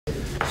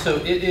So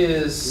it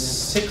is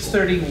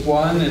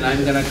 6:31, and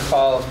I'm going to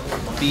call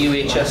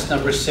BUHS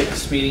number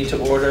 6 meeting to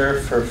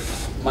order for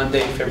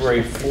Monday,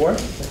 February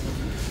 4th.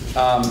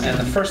 And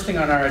the first thing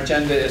on our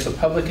agenda is a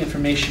public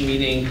information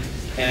meeting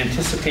in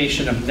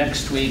anticipation of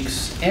next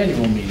week's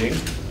annual meeting.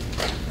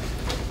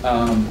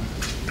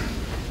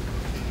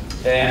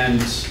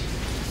 And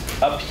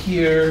up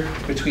here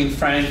between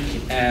Frank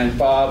and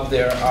Bob,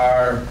 there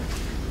are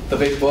the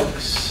big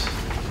books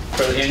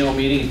for the annual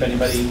meeting. If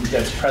anybody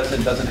that's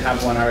present doesn't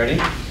have one already,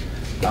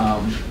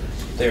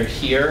 they're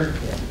here.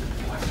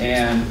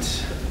 And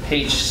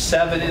page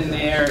 7 in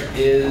there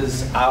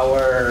is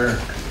our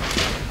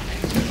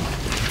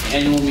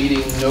annual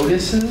meeting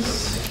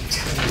notices.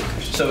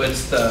 So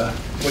it's the,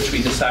 which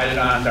we decided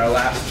on at our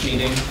last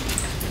meeting.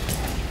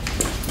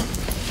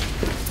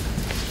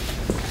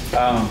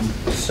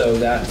 So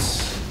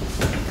that's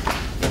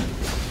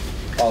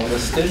all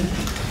listed,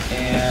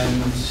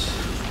 and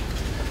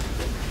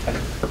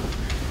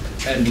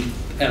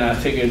I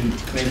figured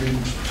maybe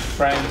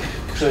Frank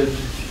could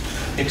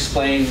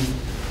explain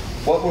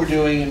what we're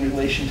doing in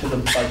relation to the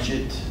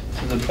budget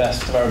to the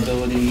best of our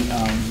ability.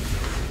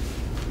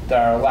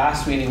 Our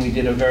last meeting we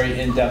did a very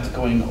in-depth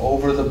going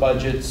over the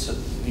budgets,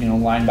 you know,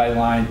 line by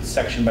line,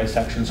 section by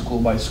section, school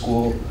by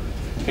school.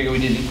 I figure we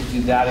didn't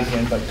do that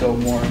again, but go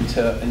more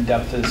into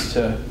in-depth as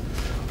to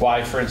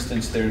why, for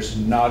instance, there's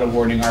not a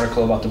warning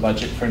article about the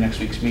budget for next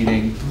week's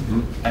meeting,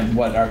 and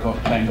what our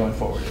plan going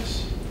forward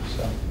is.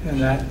 So. And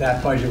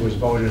that budget was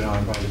voted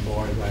on by the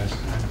board last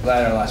time.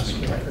 At our last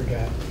meeting, right?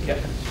 Forget. Yep.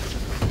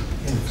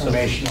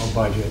 Informational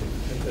budget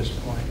at this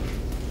point.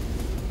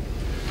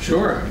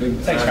 Sure.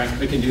 Thanks, Frank.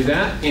 We can do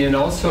that. And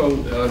also,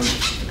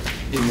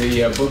 in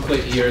the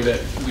booklet here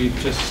that we've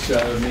just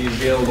made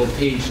available,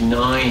 page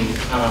 9,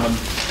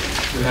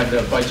 we have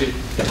the budget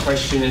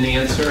question and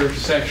answer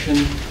section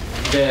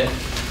that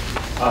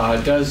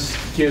does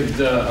give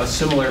a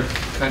similar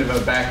kind of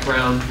a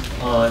background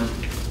on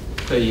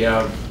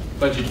the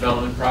budget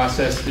development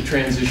process, the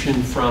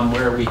transition from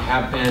where we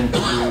have been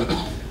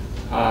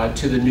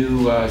to the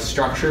new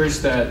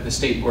structures that the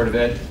State Board of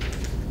Ed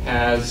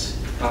has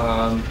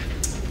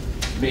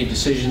made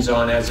decisions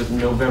on as of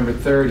November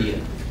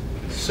 30th.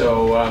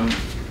 So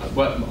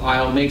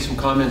I'll make some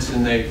comments,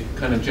 and they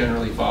kind of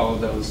generally follow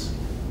those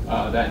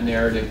that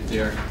narrative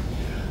there.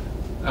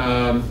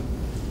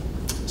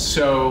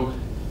 So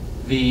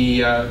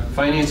the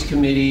Finance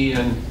Committee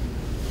and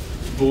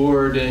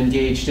Board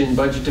engaged in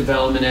budget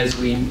development as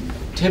we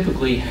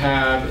typically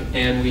have,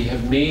 and we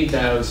have made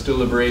those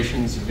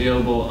deliberations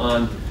available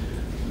on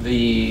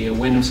the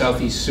Wyndham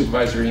Southeast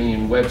Supervisory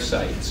Union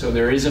website. So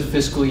there is a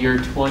fiscal year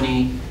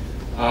 20,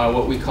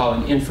 what we call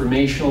an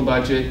informational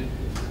budget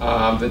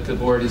that the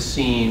board has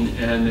seen,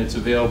 and it's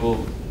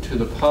available to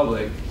the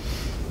public.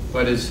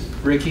 But as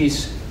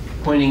Ricky's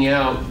pointing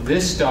out,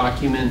 this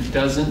document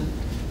doesn't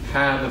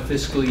have a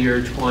fiscal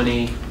year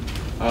 20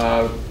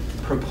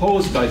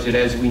 proposed budget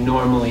as we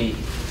normally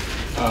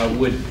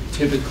would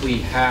typically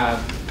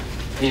have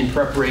in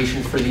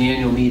preparation for the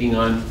annual meeting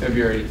on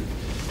February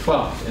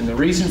 12th. And the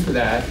reason for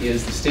that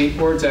is the State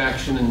Board's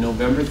action on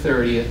November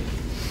 30th,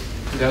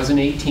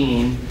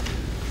 2018,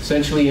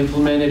 essentially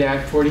implemented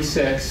Act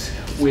 46,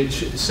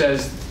 which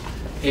says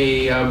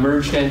a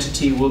merged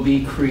entity will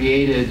be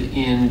created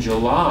in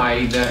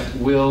July that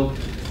will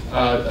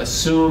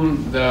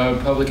assume the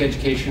public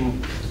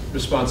education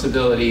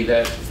responsibility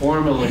that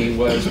formerly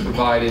was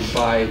provided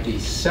by the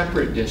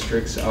separate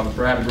districts of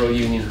Brattleboro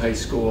Union High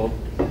School,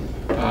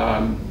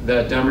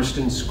 the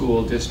Dummerston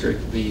School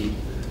District, the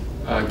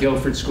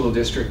Guilford School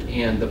District,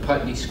 and the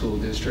Putney School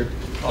District,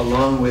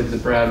 along with the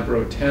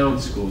Brattleboro Town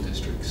School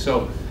District.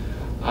 So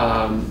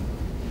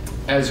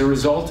as a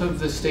result of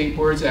the State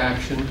Board's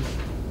action,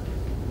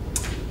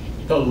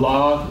 the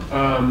law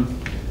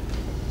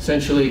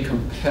essentially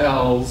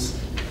compels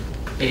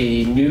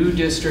a new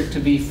district to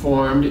be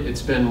formed.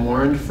 It's been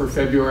warned for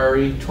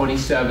February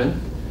 27th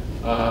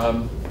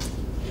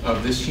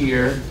of this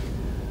year,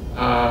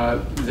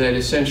 that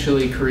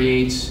essentially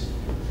creates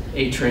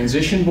a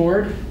transition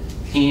board,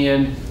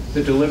 and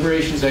the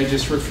deliberations I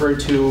just referred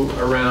to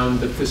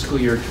around the fiscal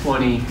year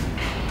 20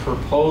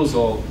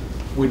 proposal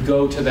would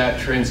go to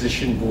that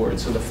transition board.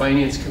 So the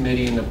Finance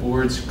Committee and the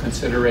board's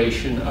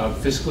consideration of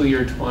fiscal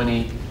year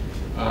 20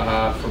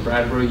 for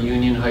Brattleboro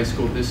Union High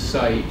School, this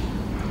site,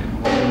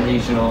 and Wyndham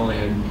Regional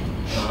and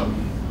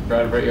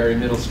Brattleboro Area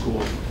Middle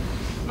School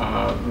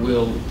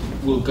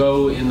will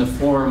go in the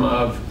form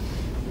of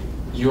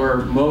your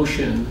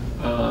motion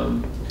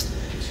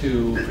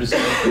to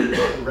present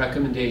a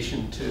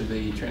recommendation to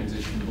the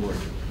transition board.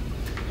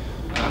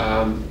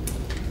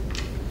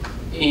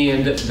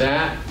 And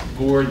that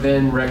board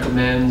then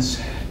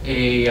recommends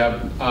a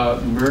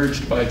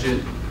merged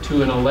budget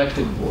to an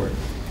elected board.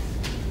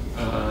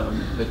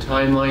 The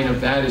timeline of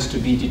that is to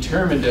be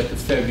determined at the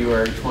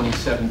February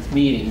 27th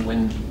meeting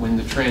when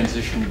the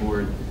transition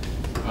board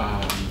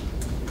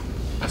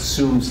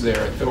assumes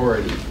their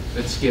authority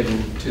that's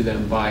given to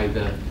them by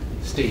the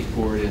state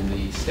board and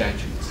the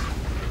statutes.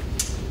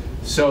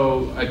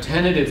 So a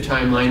tentative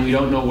timeline, we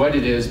don't know what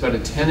it is, but a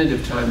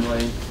tentative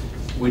timeline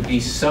would be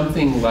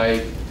something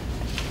like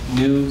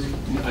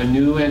a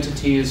new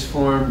entity is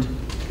formed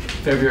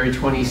February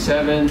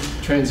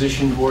 27th,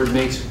 transition board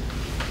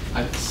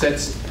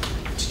sets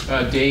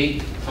a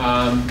date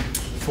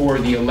for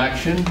the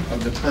election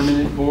of the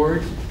permanent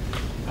board,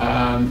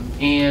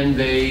 and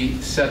they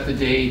set the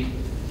date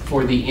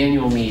for the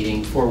annual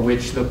meeting for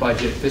which the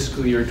budget,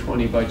 fiscal year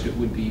 20 budget,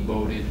 would be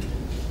voted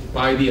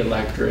by the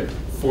electorate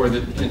for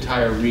the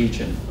entire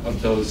region of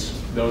those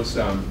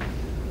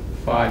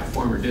 5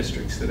 former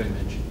districts that I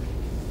mentioned.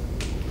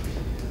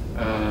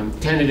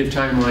 Tentative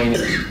timeline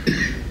is,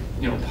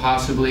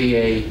 possibly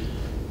a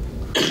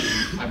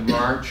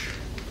March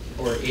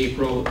or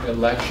April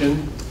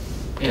election,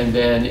 and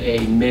then a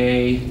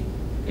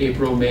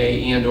April,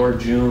 May, and/or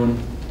June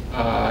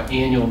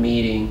annual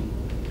meeting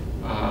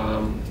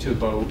to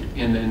vote,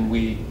 and then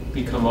we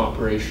become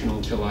operational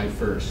July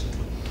 1st.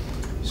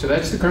 So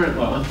that's the current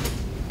law.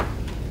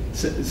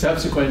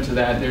 Subsequent to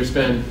that, there's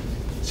been,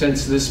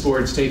 since this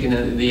board's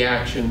taken the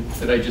action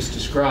that I just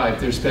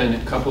described, there's been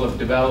a couple of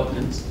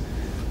developments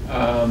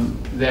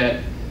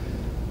that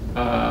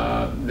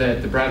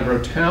the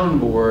Brattleboro Town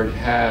Board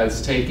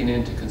has taken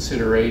into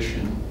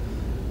consideration.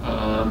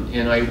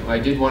 And I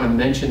did want to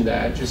mention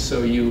that just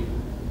so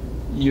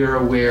you're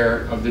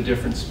aware of the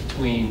difference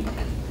between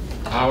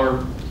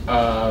our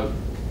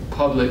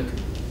public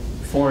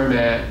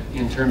format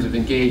in terms of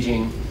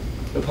engaging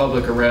the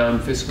public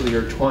around fiscal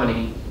year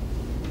 20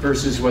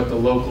 versus what the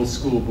local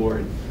school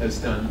board has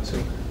done. So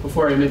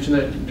before I mention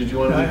that, did you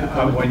want to make a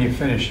comment? When you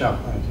finish up,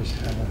 I just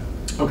have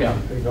a... Okay.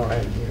 Go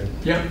ahead.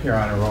 You're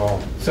on a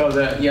roll. So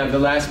the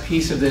last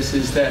piece of this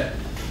is that,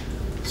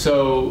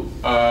 so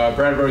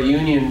Brattleboro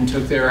Union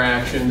took their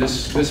action,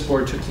 this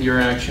board took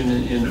their action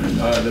in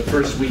the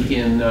first week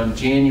in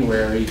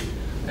January,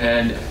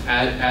 and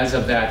as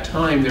of that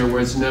time there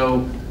was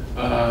no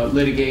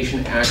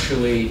litigation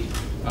actually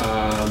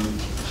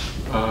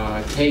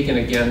taken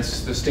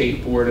against the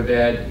State Board of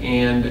Ed,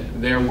 and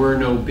there were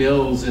no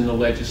bills in the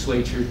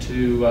legislature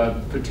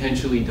to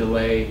potentially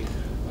delay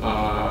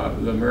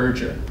the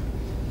merger,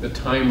 the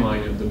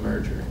timeline of the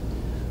merger.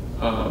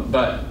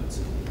 But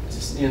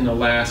in the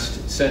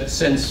last,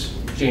 since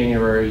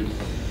January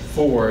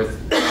 4th,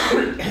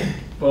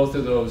 both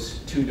of those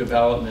 2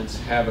 developments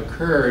have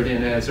occurred,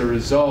 and as a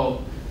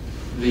result,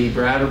 the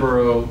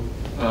Brattleboro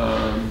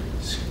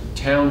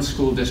Town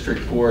School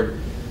District Board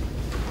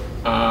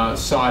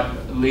sought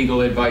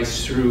legal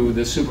advice through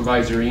the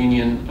supervisor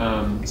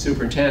union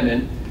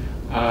superintendent,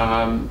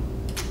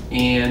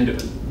 and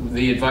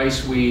the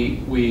advice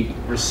we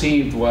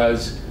received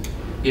was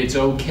it's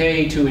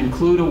okay to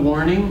include a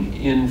warning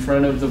in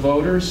front of the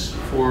voters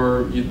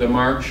for the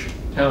March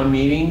town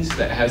meetings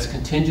that has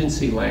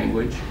contingency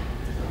language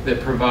that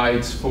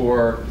provides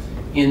for,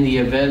 in the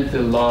event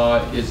the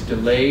law is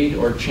delayed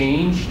or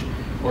changed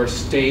or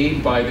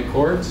stayed by the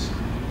courts,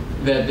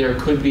 that there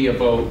could be a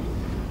vote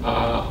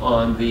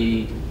on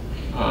the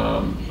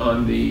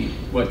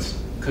what's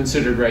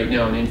considered right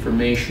now an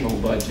informational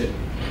budget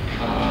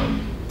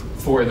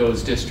for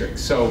those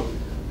districts. So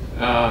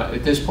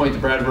at this point, the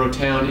Brattleboro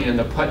Town and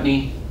the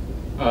Putney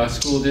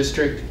School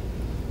District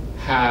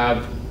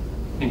have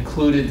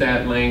included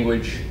that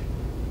language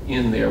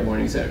in their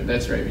warnings.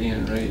 That's right,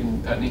 Ian, right,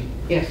 in Putney?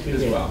 Yes, we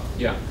as did. well,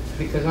 yeah.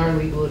 Because our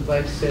legal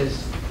advice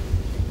says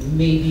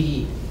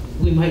maybe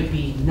we might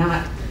be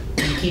not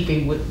in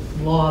keeping with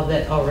law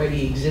that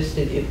already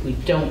existed if we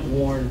don't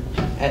warn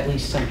at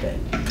least something.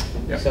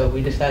 Yep. So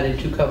we decided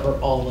to cover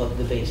all of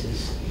the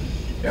bases.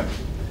 Yep.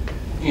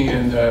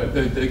 And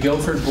the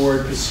Guilford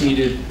Board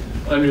proceeded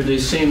under the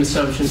same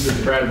assumptions that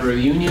the Brattleboro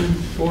Union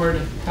Board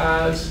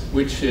has,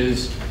 which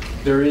is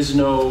there is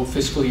no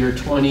fiscal year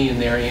 20 in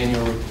their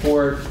annual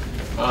report,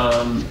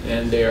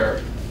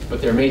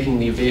 but they're making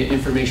the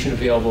information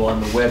available on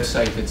the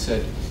website that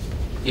said,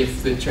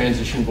 if the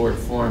transition board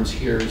forms,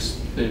 here's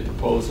the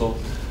proposal.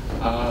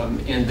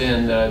 And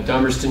then the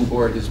Dummerston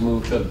Board has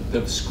moved,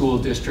 the school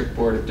district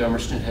board of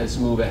Dummerston has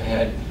moved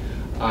ahead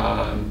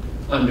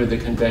under the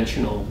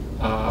conventional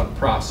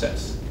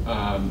process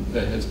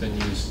that has been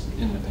used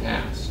in the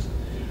past.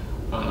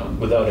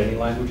 Without any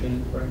language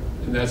in it, right?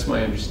 That's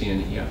my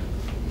understanding, yeah.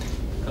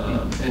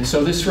 And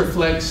so this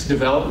reflects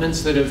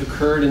developments that have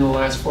occurred in the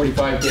last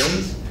 45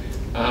 days.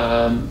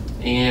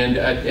 And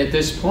at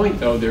this point,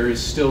 though, there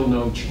is still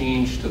no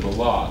change to the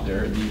law.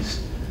 There are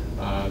these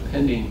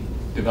pending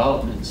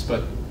developments,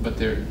 but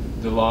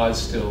the law is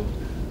still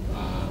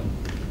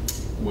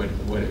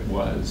what it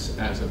was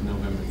as of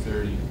November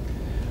 30th.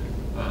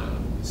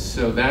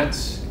 So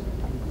that's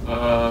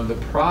the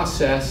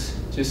process.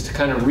 Just to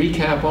kind of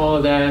recap all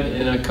of that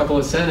in a couple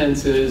of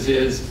sentences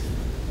is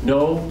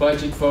no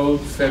budget vote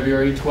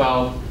February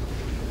 12th.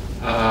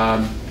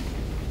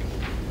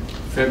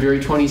 February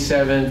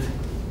 27th,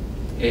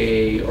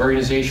 a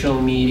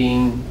organizational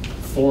meeting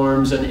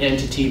forms an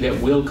entity that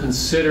will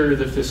consider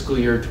the fiscal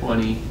year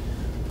 20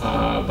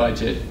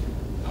 budget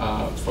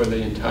for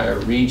the entire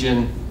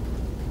region,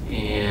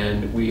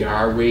 and we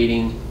are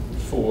waiting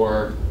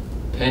for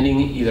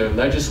pending either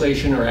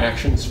legislation or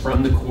actions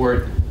from the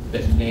court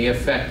that may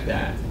affect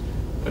that.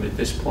 But at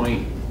this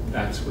point,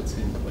 that's what's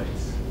in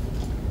place.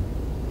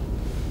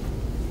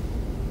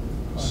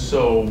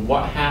 So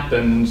what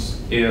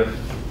happens if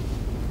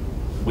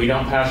we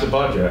don't pass a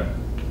budget,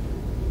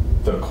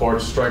 the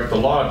courts strike the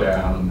law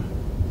down,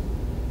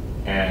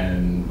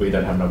 and we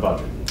then have no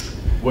budget?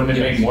 Wouldn't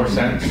it make more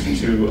sense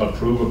to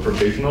approve a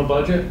provisional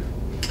budget?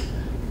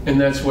 And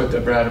that's what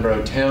the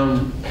Brattleboro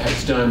town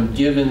has done,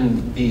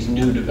 given these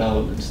new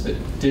developments that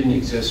didn't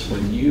exist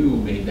when you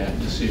made that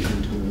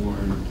decision to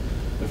warn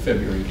the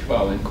February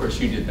 12th. And of course,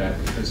 you did that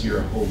because you're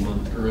a whole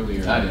month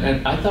earlier.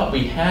 And I thought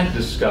we had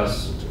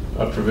discussed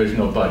a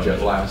provisional budget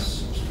in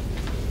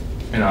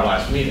our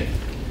last meeting.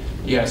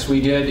 Yes,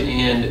 we did,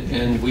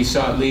 and we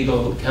sought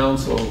legal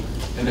counsel,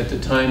 and at the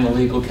time, the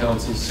legal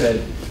counsel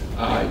said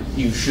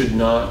you should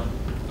not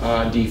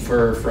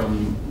defer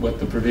from what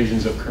the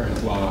provisions of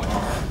current law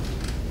are.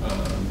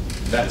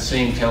 That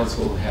same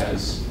counsel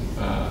has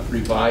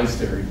revised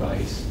their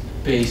advice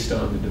based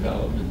on the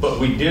developments. But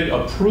we did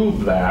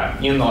approve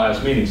that in the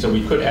last meeting, so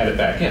we could add it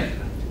back in.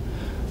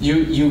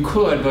 You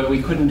could, but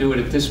we couldn't do it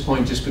at this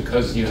point just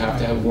because you have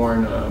to have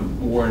warn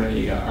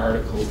a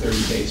article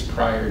 30 days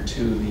prior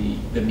to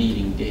the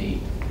meeting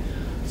date.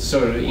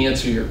 So to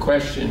answer your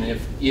question,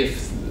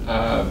 if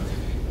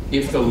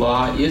the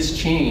law is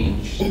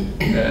changed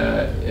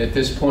at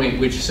this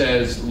point, which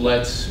says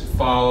let's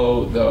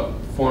follow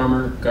the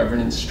former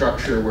governance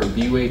structure where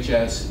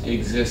BUHS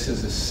exists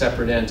as a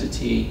separate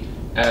entity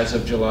as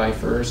of July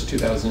 1st,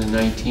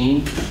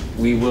 2019,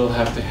 we will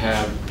have to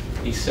have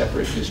a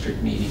separate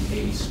district meeting,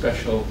 a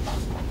special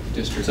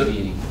district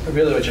meeting.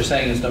 Really what you're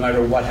saying is no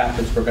matter what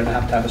happens, we're going to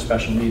have a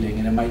special meeting,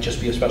 and it might just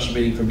be a special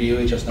meeting for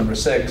BUHS number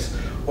 6,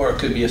 or it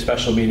could be a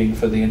special meeting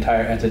for the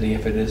entire entity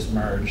if it is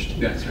merged.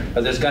 That's right.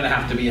 But there's going to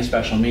have to be a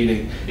special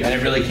meeting, and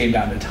it really came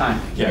down to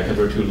timing. Yeah, because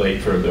we're too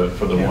late for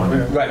the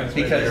warning. Right,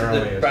 because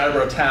the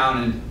Brattleboro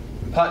town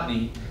and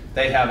Putney,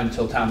 they have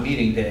until town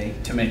meeting day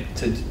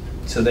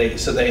so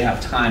they have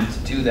time to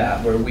do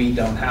that, where we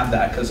don't have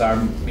that because our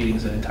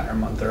meeting's an entire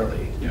month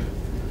early. Yeah.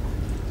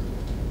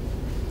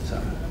 So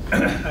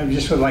I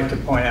just would like to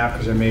point out,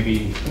 because there may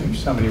be, if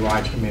somebody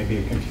watching, may be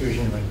a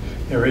confusion, but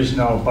there is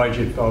no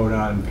budget vote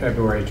on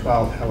February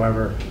 12th.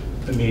 However,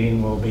 the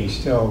meeting will be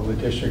the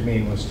district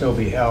meeting will still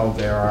be held.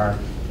 There are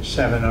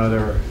 7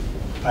 other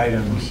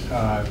items,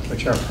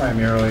 which are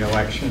primarily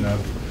election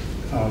of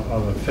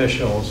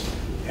officials.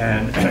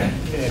 And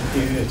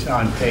it's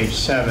on page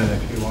 7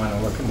 if you want to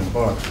look in the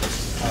book.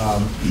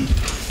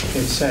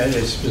 It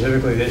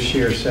specifically this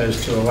year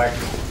says to elect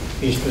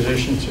these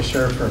positions to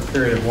serve for a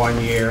period of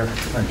 1 year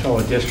or until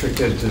a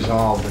district is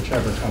dissolved,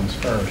 whichever comes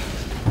first.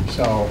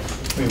 So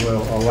we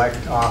will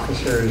elect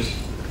officers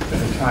for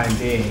the time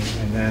being,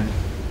 and then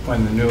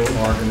when the new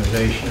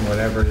organization,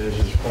 whatever it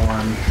is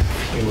formed,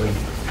 we would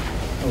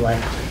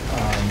elect,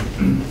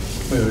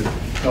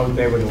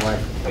 they would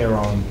elect their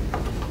own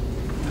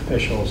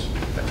officials.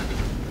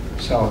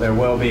 So there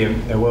will be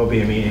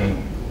a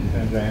meeting,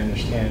 as I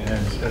understand it.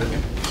 And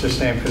it's the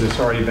same because it's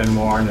already been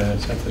warned, and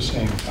it's at the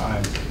same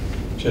time.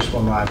 It just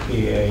will not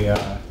be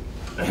a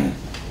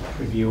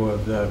review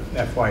of the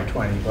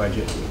FY20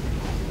 budget.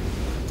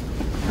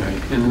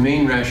 Right, and the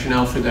main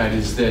rationale for that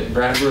is that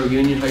Brattleboro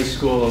Union High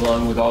School,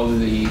 along with all of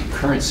the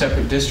current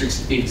separate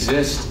districts,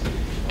 exist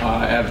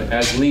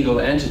as legal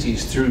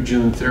entities through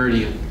June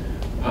 30th,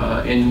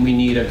 and we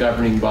need a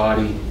governing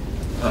body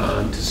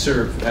to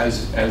serve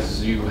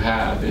as you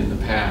have in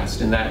the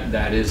past, and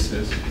that is,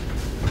 as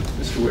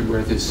Mr.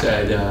 Woodworth has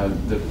said,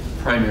 the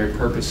primary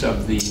purpose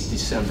of the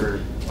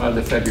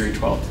the February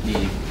 12th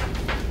meeting.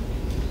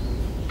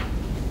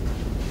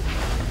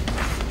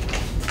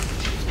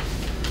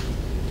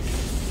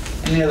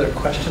 any other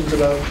questions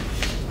about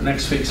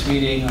next week's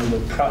meeting or the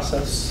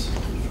process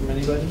from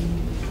anybody?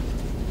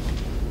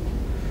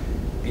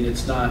 I mean,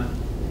 it's not.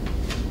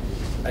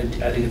 I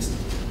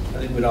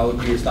think we'd all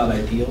agree it's not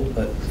ideal,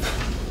 but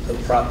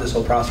this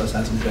whole process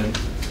hasn't been,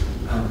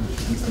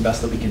 it's the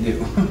best that we can do,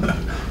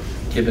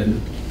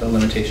 given the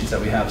limitations that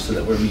we have, so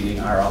that we're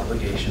meeting our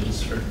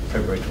obligations for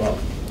February 12th.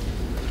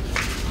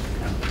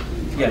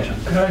 Yeah, John.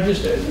 Could I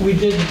just, we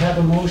did have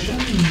a motion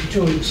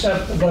to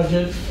accept the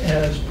budget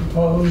as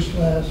proposed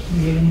last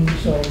meeting,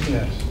 so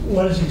Yes.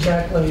 what is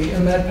exactly,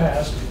 and that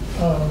passed.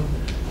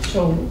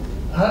 So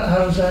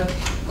how does that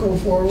go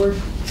forward?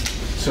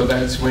 So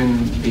that's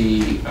when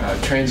the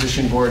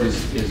transition board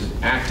is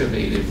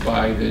activated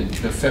by the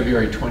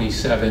February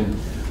 27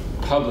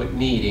 public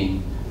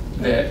meeting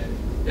that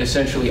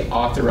essentially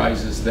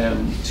authorizes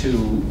them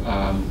to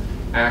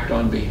act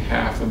on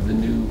behalf of the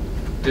new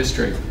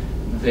district.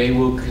 They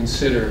will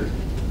consider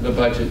the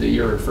budget that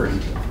you're referring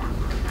to,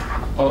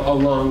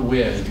 along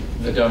with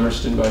the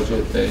Dummerston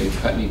budget, the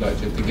Putney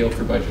budget, the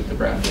Guilford budget, the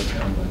Brattleboro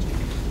town budget.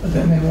 But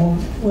then they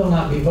will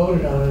not be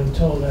voted on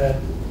until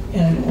that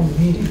annual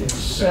meeting is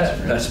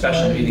set. That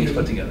special meeting is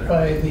put together.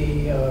 By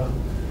the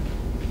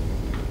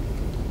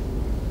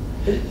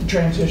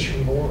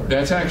transition board.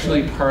 That's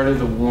actually part of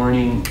the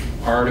warning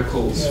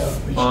articles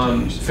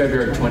on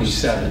February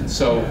 27th.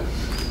 So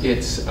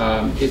It's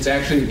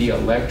actually the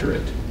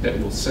electorate that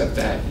will set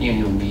that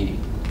annual meeting.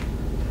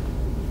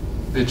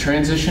 The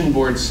transition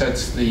board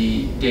sets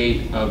the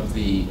date of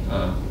the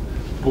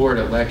board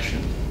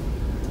election,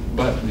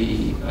 but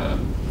the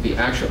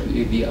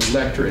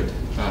electorate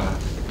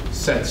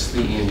sets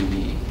the annual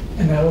meeting.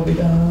 And that will be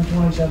done on the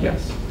 27th?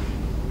 Yes.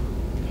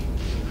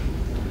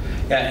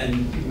 Yeah,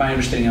 and my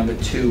understanding of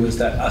it too is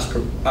that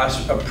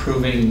us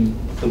approving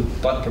the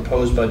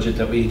proposed budget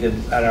that we did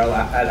at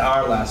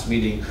our last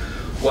meeting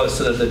was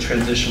so that the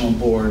transitional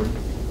board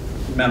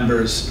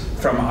members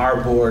from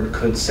our board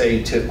could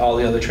say to all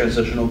the other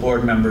transitional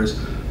board members,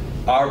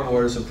 our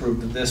board has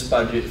approved this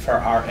budget for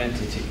our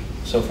entity,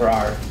 so for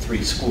our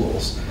 3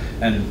 schools.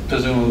 And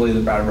presumably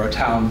the Brattleboro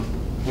town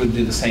would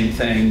do the same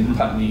thing,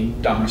 Putney,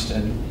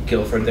 Dummerston,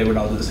 Guilford, they would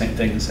all do the same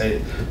thing and say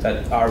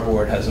that our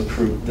board has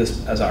approved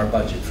this as our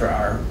budget for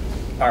our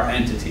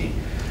entity.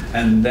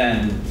 And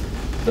then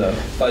the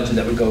budget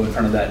that would go in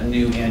front of that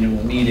new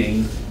annual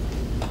meeting,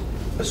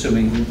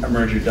 assuming a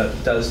merger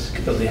does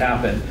completely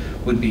happen,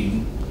 would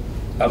be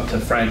up to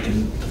Frank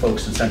and the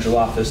folks in central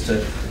office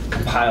to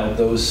compile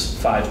those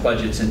 5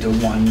 budgets into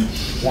one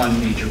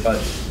major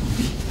budget.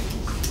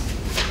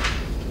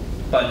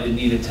 But it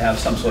needed to have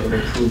some sort of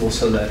approval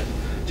so that,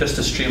 just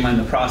to streamline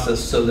the process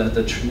so that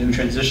the new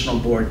transitional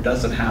board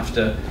doesn't have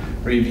to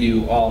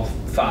review all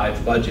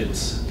 5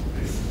 budgets,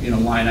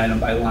 line item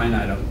by line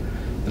item.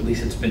 At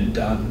least it's been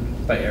done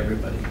by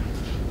everybody.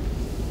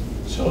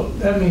 So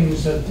that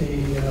means that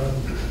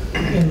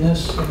in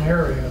this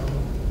scenario,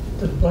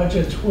 the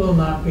budgets will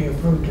not be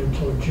approved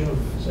until June,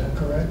 is that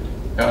correct?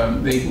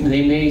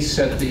 They may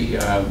set the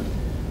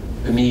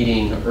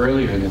meeting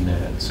earlier than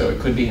that, so it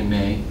could be in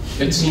May.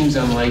 It seems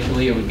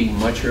unlikely it would be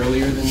much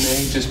earlier than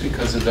May, just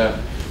because of the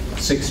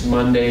 6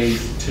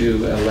 Mondays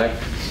to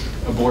elect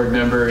a board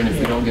member, and if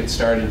we don't get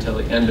started until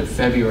the end of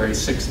February,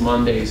 6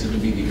 Mondays, it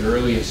would be the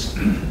earliest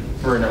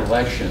for an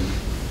election.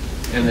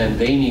 And then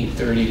they need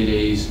 30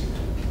 days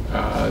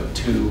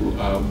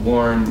to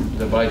warn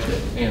the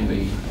budget and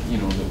the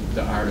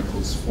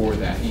articles for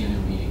that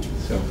annual meeting.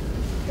 So,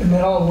 and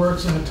that all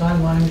works in a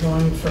timeline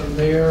going from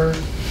there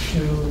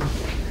to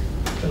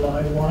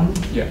July 1?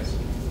 yes.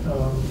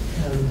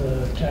 And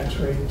the tax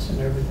rates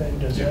and everything,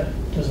 does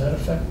that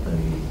affect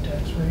the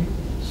tax rate,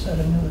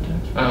 setting of the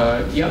tax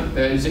rate? Yeah,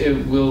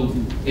 it will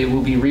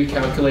be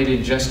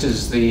recalculated just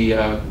as the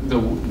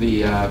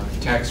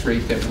tax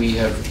rate that we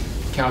have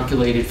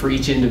calculated for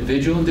each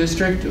individual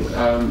district.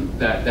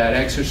 That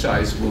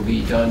exercise will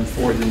be done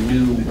for the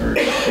new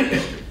merged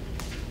district.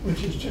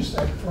 Which is just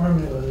that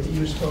formula that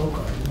you spoke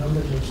on,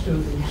 numbers of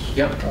students,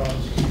 Yep.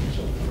 costs, and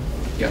so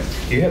forth. Yeah.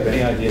 Do you have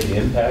any idea of the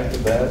impact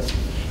of that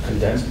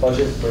condensed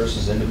budget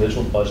versus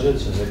individual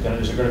budgets? Is it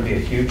going to be a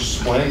huge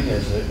swing?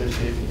 Is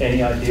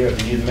any idea? If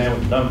you need a man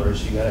with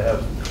numbers, you got to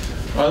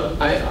have. Well,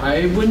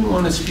 I wouldn't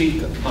want to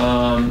speak,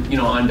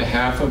 on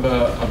behalf of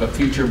a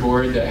future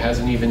board that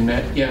hasn't even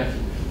met yet.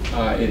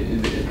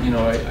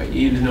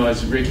 Even though,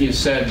 as Ricky has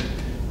said,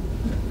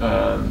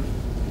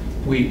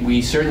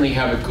 we certainly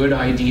have a good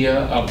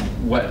idea of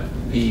what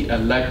the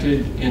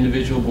elected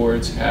individual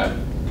boards have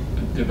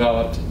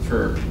developed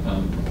for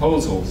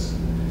proposals,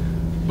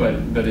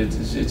 but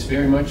it's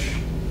very much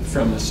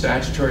from a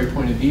statutory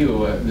point of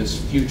view, this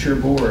future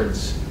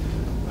board's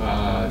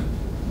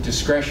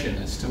discretion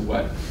as to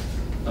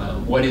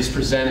what is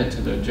presented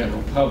to the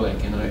general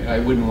public, and I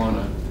wouldn't want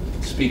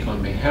to speak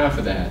on behalf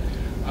of that.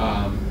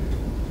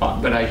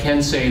 But I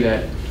can say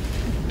that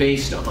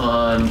based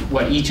on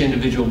what each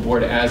individual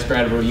board as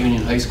Brattleboro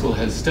Union High School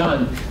has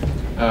done,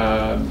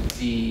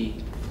 the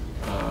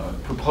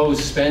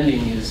proposed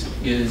spending is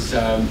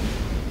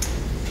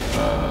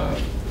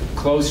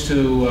close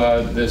to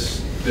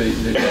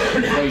the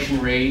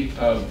inflation rate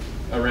of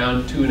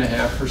around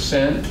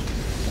 2.5%.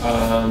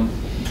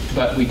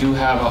 But we do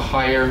have a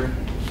higher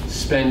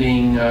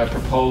spending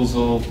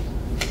proposal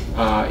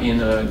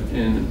in a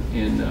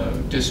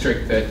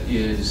district that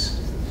is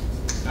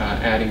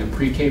adding a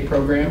pre-K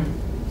program,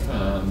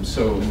 and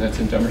that's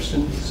in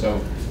Dummerston. So,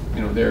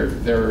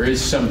 there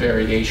is some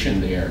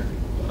variation there,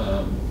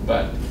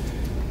 but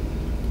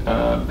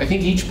I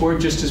think each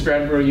board, just as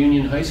Brattleboro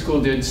Union High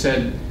School did,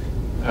 said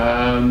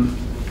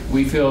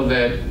we feel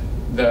that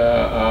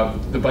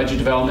the budget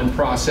development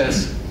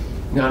process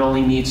not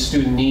only meets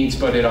student needs,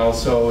 but it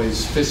also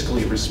is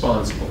fiscally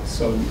responsible.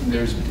 So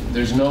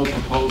there's no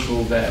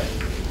proposal that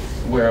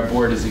where a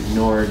board has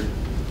ignored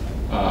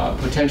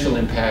potential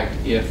impact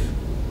if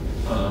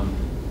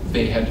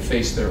they had to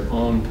face their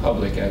own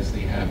public as they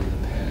have in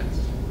the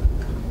past.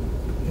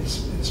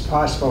 It's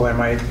possible there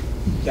might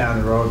down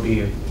the road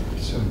be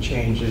some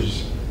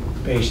changes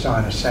based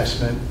on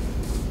assessment,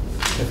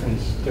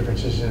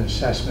 differences in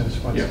assessments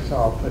once it's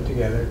all put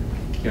together.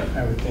 Yeah.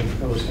 I would think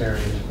those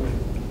areas would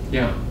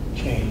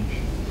change.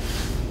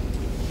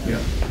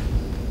 Yeah.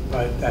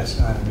 But that's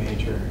not a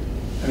major,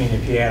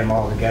 if you add them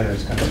all together,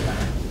 it's going to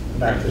come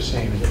back the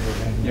same as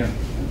everything. Yeah.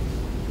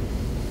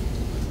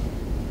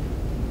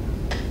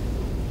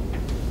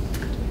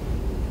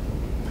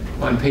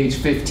 On page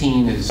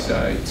 15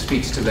 it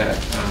speaks to that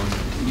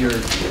your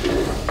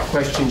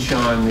question,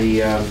 Sean,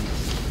 the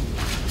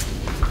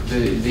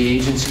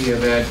Agency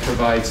of Ed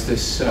provides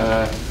this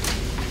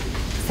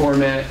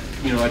format,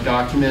 a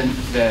document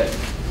that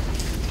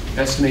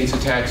estimates a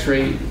tax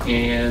rate,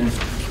 and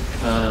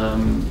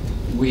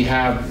we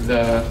have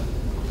the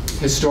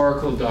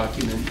historical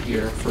document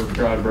here for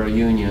Brattleboro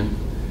Union,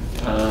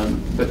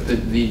 but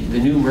the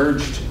new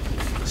merged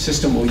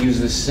system will use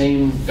the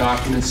same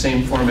document,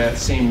 same format,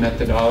 same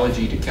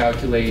methodology to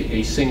calculate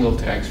a single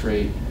tax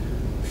rate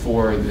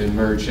for the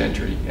merged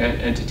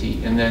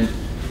entity. And then,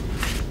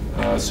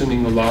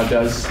 assuming the law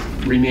does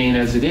remain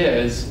as it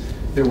is,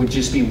 there would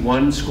just be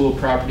one school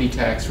property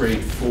tax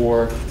rate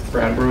for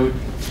Brattleboro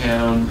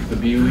Town, the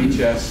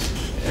BUHS,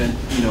 and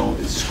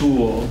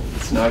school.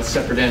 It's not a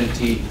separate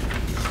entity.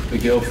 The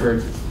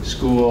Guilford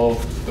School,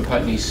 the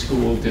Putney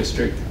School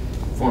District,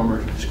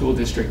 former school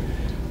district.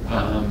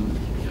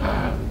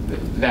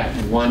 That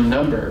one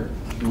number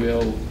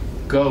will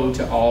go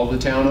to all the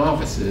town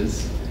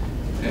offices,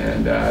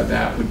 and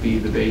that would be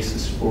the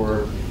basis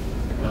for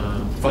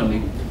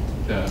funding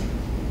the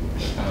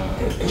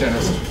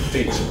general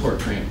state support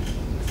grant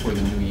for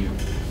the new year.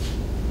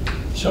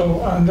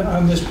 So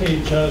on this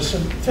page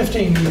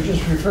 15 you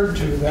just referred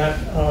to, that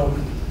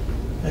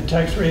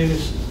tax rate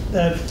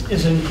that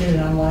is indicated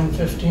on line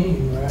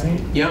 15, right?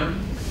 Yeah.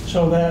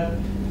 So that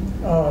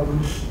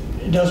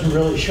it doesn't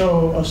really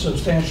show a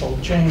substantial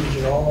change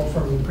at all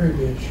from the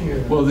previous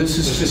year. Well, this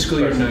is fiscal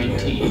year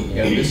 19.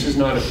 Yeah, this is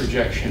not a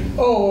projection.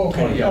 Oh,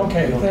 okay, Yeah.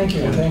 okay, thank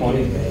you, thank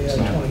you. 2020.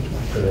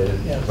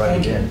 2020. Yeah, Right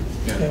thank you. again.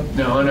 Yeah. Yeah.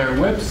 Now, on our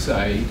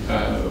website,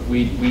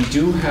 we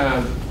do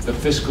have the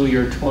fiscal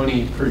year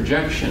 20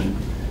 projection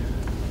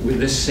with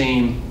this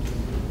same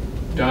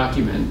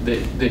document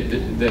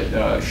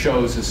that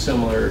shows a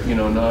similar,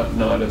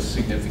 not a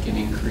significant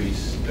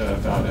increase,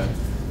 about a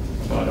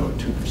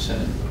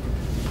 2%.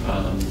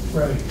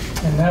 Right,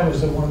 and that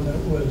was the one that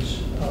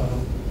was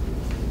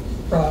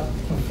brought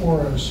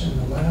before us in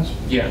the last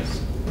one. Yes.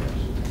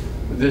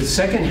 The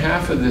second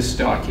half of this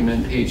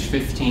document, page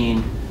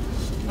 15,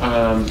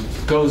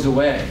 goes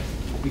away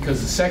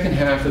because the second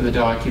half of the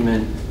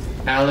document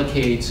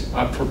allocates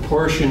a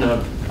proportion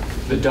of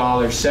the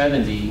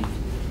 $1.70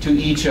 to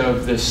each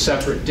of the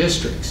separate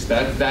districts.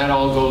 That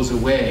all goes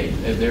away.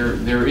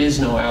 There is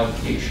no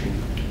allocation.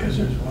 Because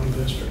there's one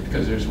district.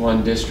 Because there's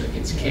one district.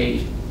 It's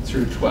K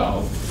through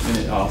 12, and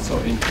it also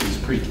includes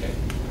pre-K.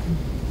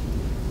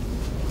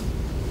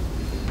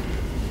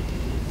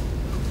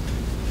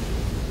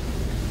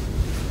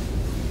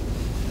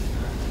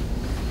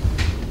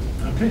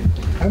 Okay,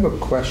 I have a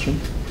question.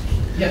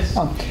 Yes.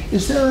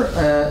 Is there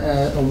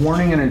a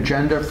warning and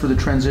agenda for the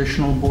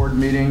transitional board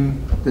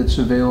meeting that's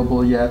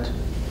available yet?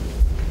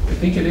 I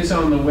think it is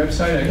on the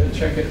website. I can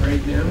check it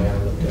right now.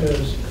 It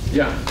is.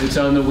 Yeah, it's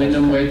on the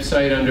Wyndham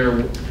website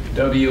under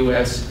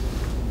WSEUUSD,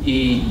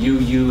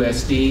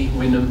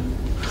 Wyndham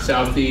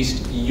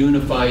Southeast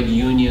Unified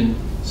Union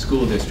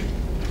School District.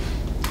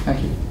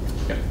 Thank you.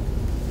 Yeah.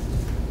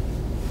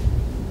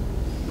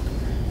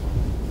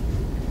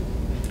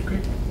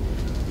 Great.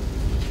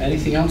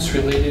 Anything else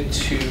related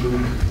to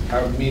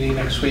our meeting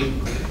next week?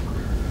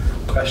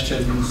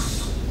 Questions?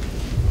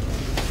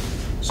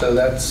 So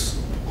that's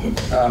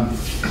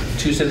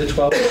Tuesday the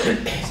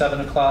 12th,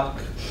 7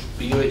 o'clock,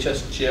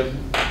 BUHS gym,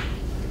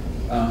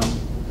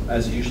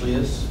 as it usually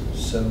is.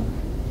 So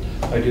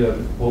I do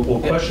have, will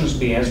questions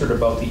be answered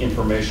about the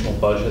informational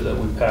budget that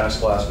we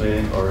passed last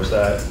meeting, or is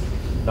that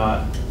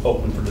not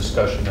open for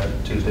discussion at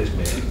Tuesday's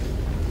meeting?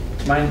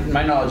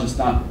 my knowledge is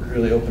not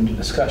really open to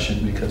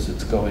discussion because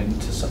it's going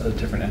to a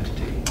different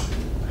entity.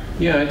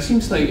 Yeah, it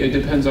seems like it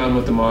depends on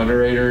what the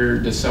moderator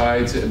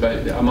decides,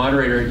 but a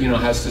moderator,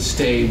 has to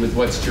stay with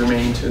what's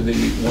germane to the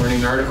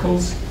warning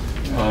articles.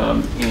 The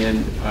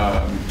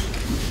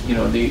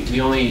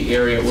only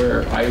area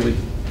where I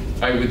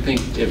would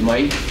think it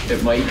might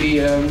be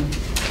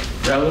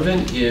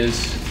relevant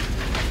is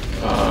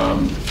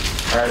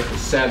Article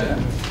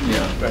 7.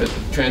 To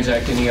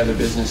transact any other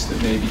business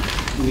that may be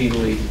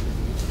legally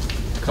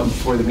come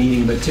before the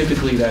meeting, but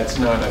typically that's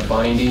not a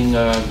binding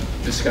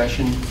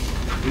discussion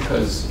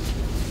because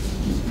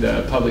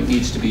the public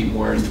needs to be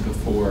warned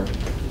before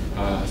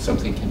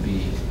something can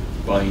be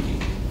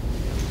binding. I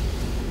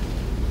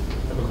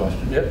have a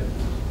question. Yep.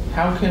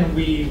 How can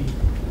we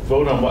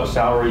vote on what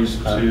salaries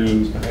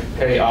to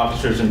pay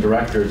officers and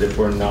directors if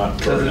we're not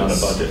voting on a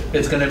budget?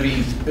 It's going to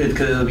be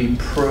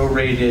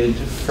prorated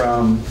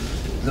from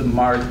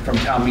from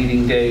town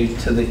meeting day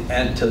to the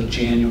end to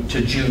June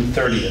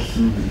 30th.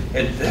 Mm-hmm.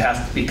 It has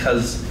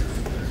because,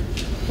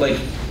 like,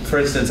 for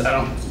instance, is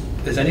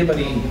there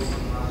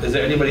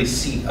anybody's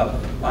seat up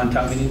on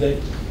town meeting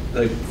day?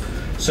 Like,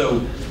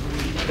 so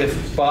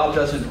if Bob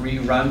doesn't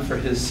rerun for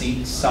his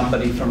seat,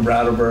 somebody from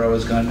Brattleboro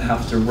is going to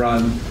have to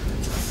run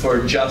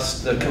for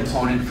just the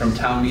component from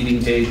town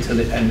meeting day to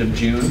the end of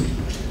June,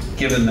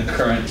 given the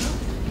current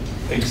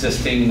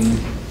existing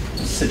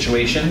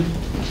situation.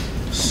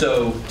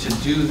 So to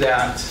do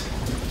that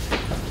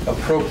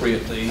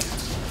appropriately,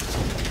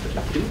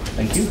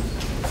 thank you.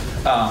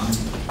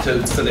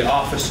 for the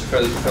office, for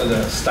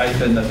the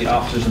stipend that the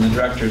officers and the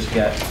directors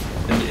get,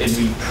 it'd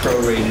be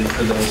prorated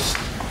for those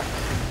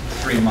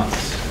 3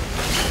 months.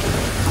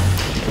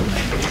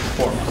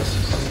 4 months.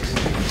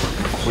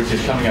 Which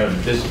is coming out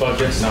of this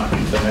budget, not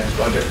the next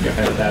budget,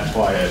 and that's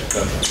why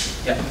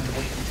Yeah.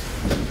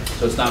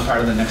 So it's not part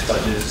of the next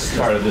budget, it's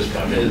part of this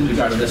budget. It'll be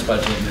part of this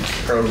budget, and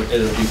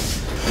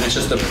it's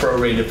just a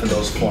prorated for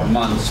those 4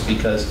 months,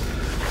 because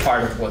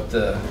part of what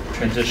the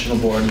transitional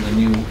board and the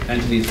new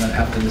entity is gonna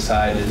have to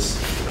decide is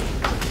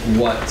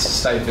what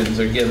stipends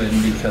are given,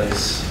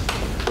 because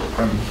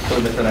from a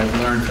little bit that I've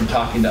learned from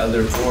talking to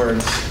other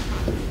boards,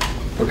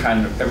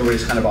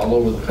 everybody's kind of all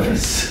over the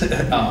place.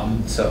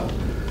 So.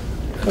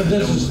 But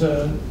this is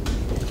the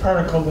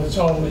article that's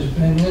always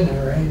been in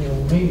our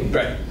annual meeting.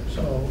 Right.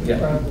 So Yeah.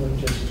 probably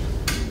just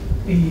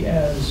be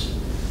as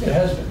it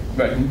has been.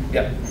 Right,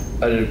 yeah,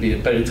 but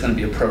it's gonna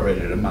be a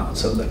prorated amount,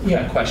 so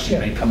Yeah, that question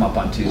may yeah. come up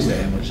on Tuesday,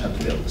 and we'll just have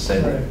to be able to say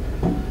that.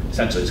 Right.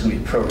 Essentially, it's gonna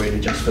be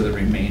prorated just for the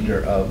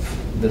remainder of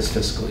this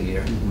fiscal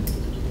year.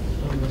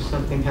 So if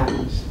something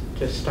happens,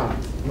 just stop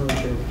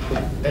merger,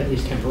 at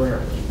least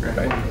temporarily. Right.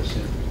 I would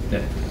assume.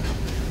 Yeah.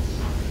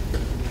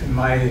 And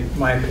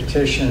my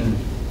petition,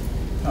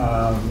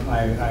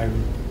 I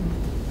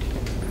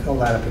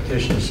filled out a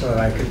petition so that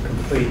I could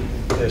complete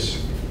this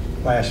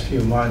last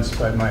few months,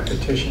 but my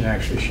petition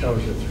actually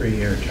shows a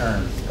 3-year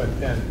term, but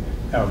then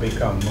that will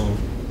become moot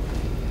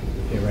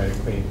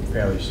theoretically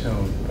fairly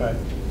soon, but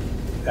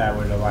that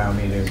would allow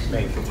me to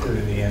make it through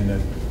to the end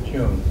of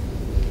June.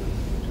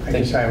 I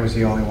guess I was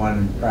the only one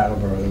in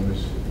Brattleboro that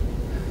was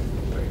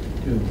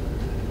due.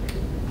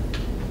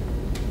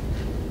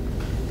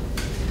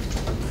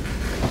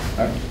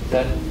 All right,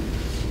 that,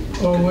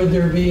 Well, would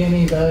there be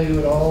any value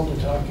at all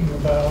to talking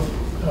about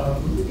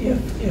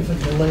if a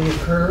delay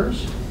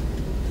occurs?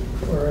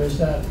 Or is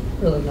that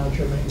really not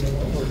germane to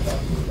what we're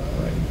talking about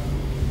right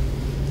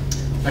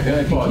now? I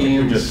think Well, I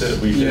think we just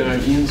did- we did.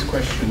 Ian's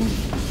question,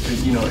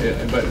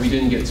 but we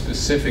didn't get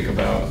specific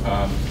about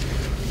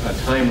a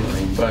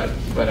timeline,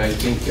 but I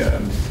think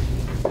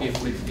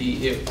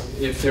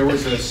if there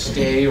was a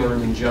stay or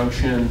an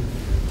injunction,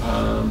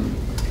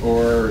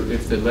 or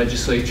if the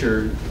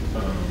legislature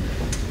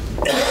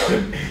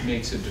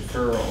makes a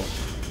deferral,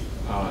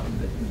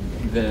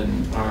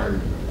 then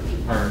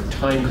our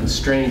time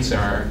constraints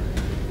are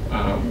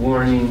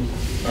warning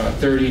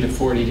 30 to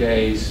 40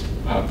 days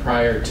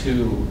prior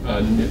to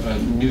a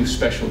new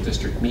special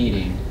district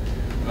meeting.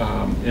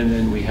 And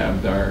then we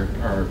have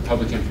our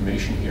public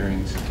information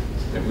hearings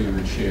that we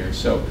would share.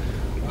 So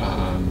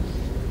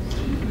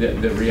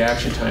the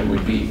reaction time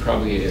would be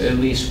probably at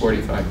least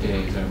 45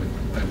 days,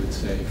 I would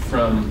say,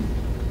 from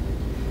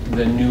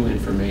the new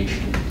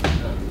information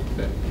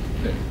that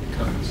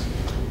comes.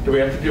 Do we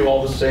have to do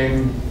all the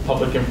same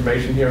public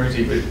information hearings,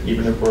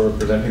 even if we're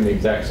presenting the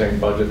exact same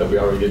budget that we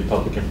already did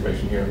public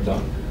information hearings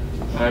on?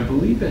 I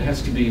believe it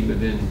has to be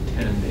within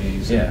 10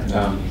 days. Yeah.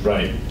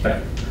 Right.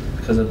 right,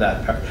 because of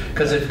that part.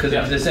 Because if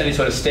there's any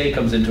sort of stay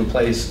comes into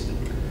place,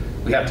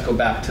 we have to go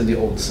back to the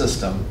old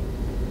system.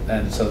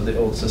 And so the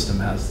old system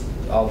has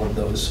all of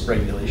those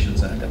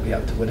regulations in it that we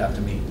would have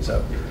to meet.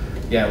 So,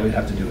 yeah, we'd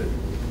have to do it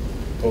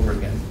over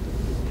again.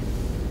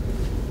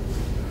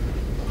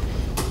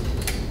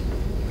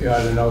 You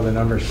ought to know the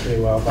numbers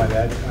pretty well by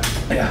that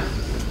time. Yeah.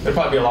 There'd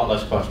probably be a lot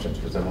less questions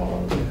because they're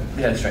all over.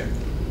 Yeah, that's right.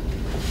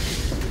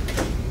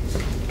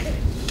 Okay.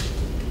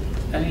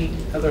 Any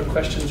other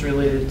questions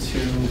related to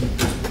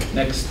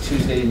next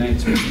Tuesday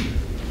night's meeting?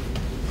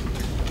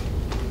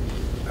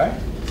 All right,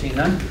 seeing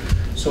none.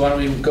 So why don't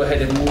we go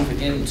ahead and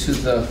move into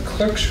the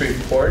clerk's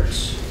report?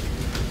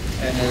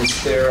 And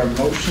is there a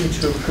motion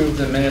to approve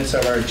the minutes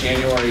of our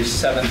January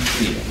 7th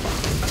meeting?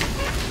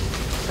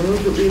 I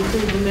move that we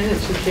approve the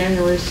minutes of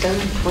January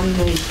 7th,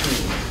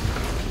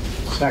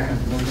 2019. Second.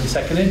 Moved and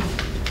seconded.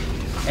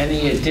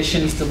 Any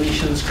additions,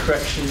 deletions,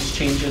 corrections,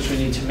 changes we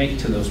need to make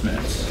to those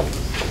minutes?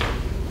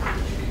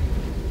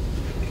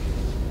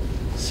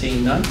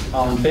 Seeing none,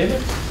 all in favor?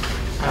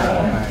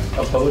 Aye.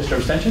 Opposed or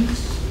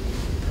abstentions?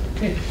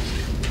 Okay,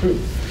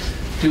 approved.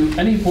 Do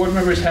any board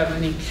members have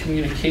any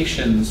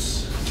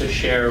communications to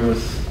share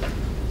with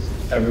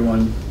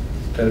everyone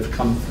that have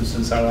come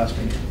since our last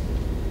meeting?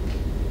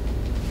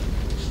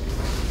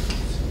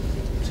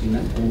 Seeing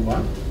none, we'll move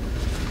on.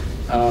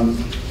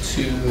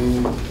 To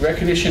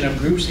recognition of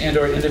groups and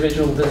or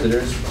individual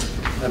visitors,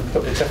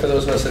 except for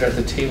those of us that are at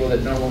the table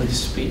that normally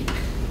speak.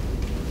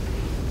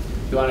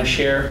 You want to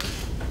share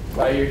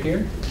why you're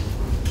here?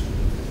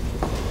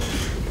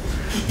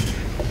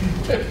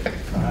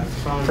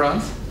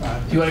 Franz?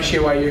 Do you want to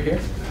share why you're here?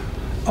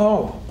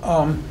 Oh,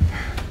 I'm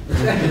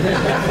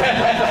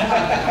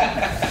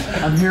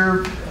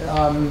here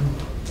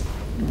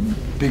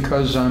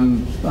because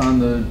I'm on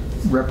the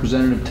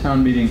representative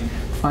town meeting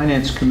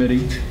finance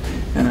committee,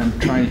 and I'm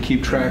trying to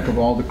keep track of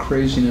all the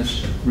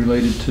craziness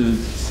related to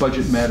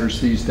budget matters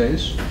these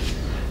days.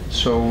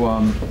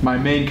 So my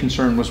main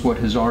concern was what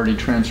has already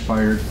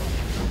transpired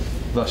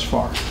thus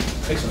far.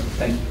 Excellent,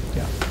 thank you.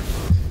 Yeah.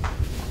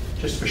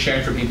 just for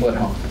sharing for people at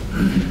home.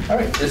 All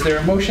right, is there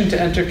a motion to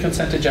enter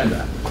consent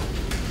agenda?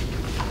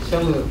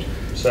 So moved.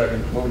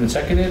 Second. Moved and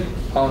seconded,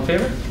 all in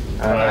favor?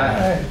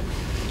 Aye.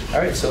 All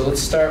right, so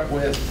let's start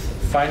with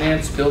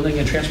finance, building,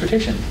 and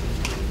transportation.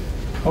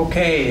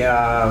 Okay,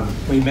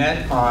 we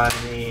met on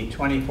the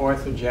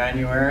 24th of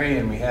January,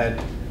 and we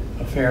had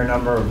a fair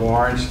number of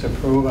warrants to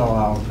approve.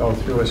 I'll go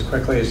through as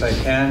quickly as I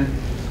can.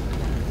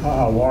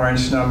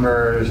 Warrants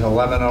numbers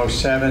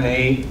 1107,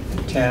 8,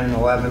 10,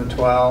 11,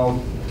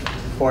 12,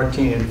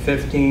 14, and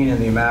 15 in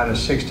the amount of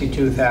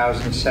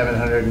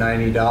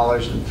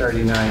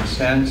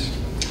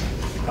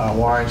 $62,790.39.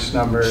 Warrants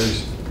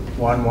numbers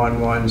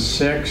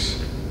 1116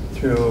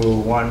 through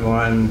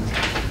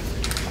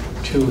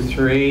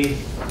 1123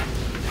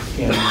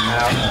 in the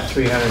amount of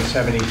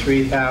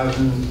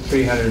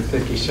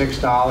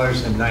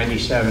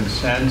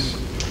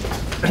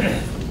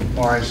 $373,356.97.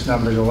 Warrants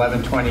numbers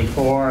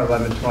 1124,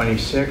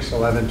 1126,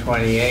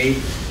 1128,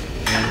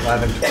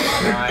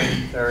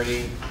 1129,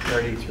 30,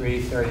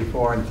 33,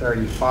 34, and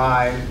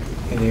 35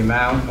 in the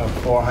amount of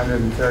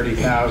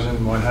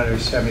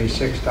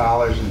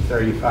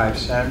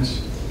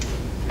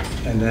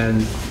 $430,176.35. And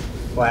then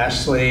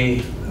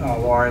lastly,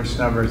 warrants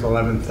numbers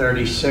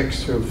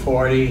 1136 through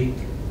 40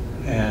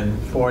 and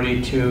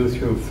 42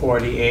 through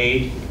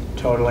 48,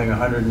 totaling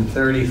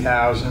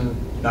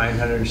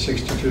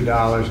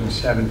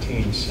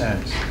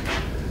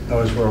 $130,962.17.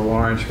 Those were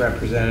warrants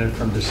represented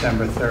from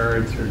December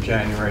 3rd through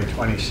January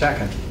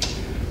 22nd.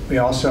 We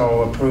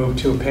also approved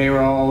 2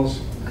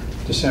 payrolls.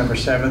 December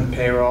 7th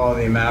payroll in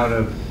the amount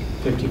of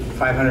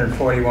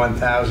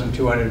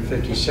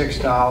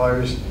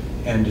 $541,256,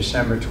 and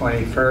December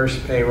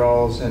 21st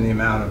payrolls in the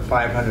amount of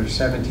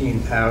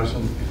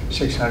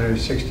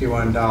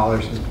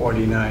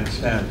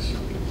 $517,661.49.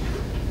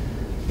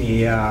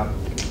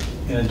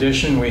 In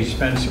addition, we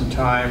spent some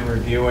time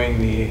reviewing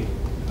the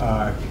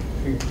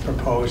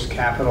proposed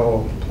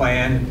capital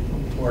plan,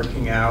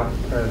 working out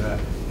for the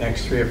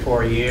next 3 or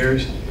 4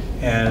 years,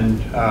 and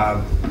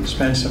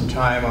spent some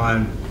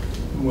time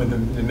with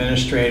the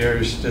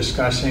administrators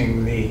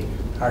discussing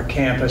our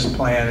campus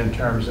plan in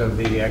terms of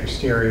the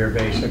exterior,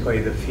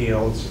 basically the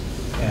fields.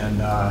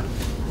 And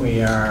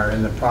we are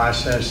in the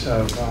process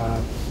of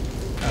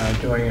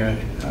doing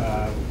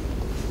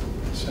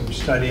some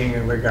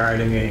studying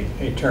regarding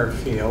a turf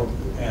field,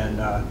 and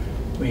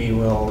we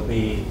will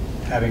be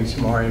having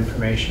some more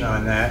information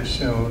on that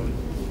soon.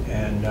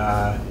 And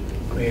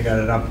we got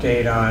an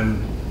update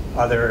on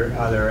other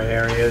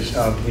areas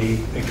of the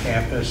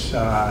campus,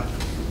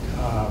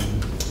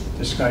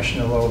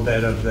 discussion a little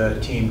bit of the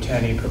Team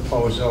Tenny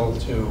proposal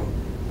to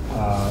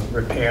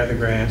repair the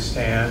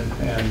grandstand,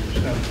 and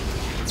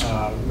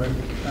some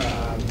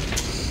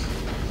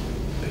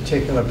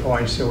particular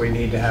points that we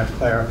need to have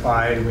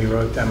clarified. We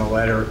wrote them a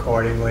letter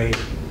accordingly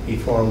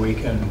before we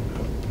can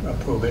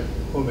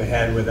move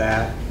ahead with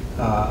that.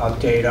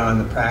 Update on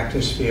the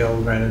practice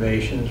field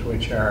renovations,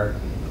 which are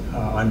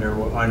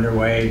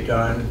underway,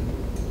 done,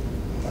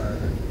 or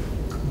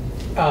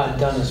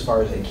done as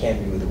far as they can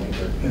be with the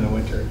winter. in the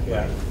winter,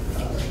 yeah.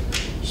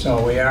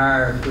 So we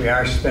are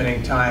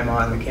spending time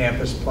on the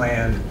campus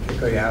plan,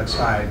 particularly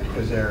outside,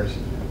 because there's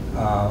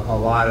a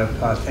lot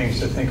of things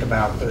to think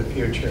about for the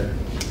future.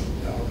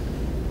 So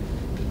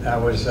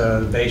that was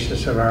the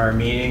basis of our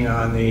meeting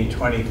on the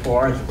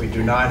 24th. We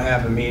do not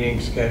have another meeting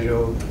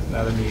scheduled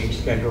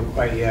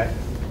quite yet.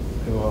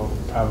 We will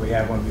probably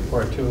have one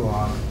before too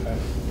long, but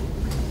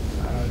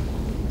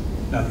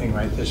nothing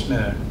right this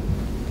minute.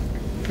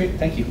 Great,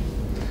 thank you.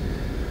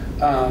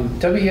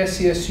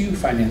 WSCSU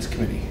Finance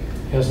Committee.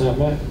 Has not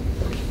met.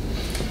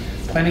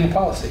 Planning and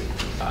Policy.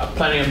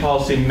 Planning and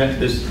Policy met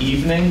this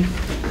evening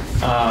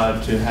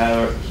to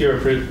hear a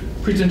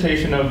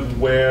presentation of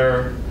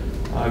where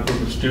a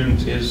group of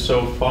students is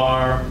so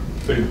far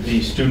with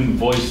the student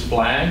voice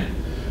flag.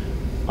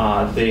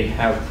 They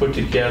have put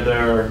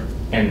together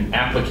an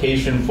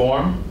application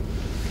form.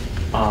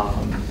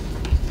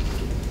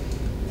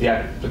 The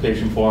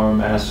application form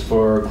asks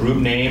for group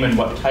name and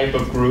what type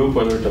of group,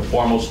 whether it's a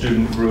formal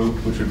student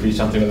group, which would be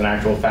something with an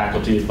actual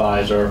faculty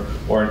advisor,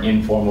 or an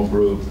informal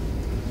group.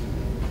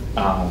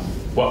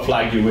 What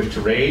flag do you wish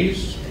to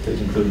raise?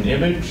 Please include an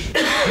image.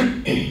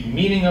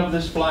 Meaning of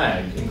this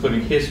flag,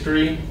 including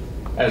history,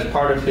 as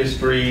part of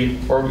history,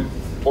 or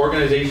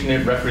organization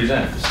it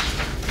represents.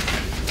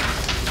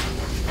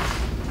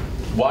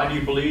 Why do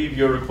you believe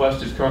your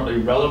request is currently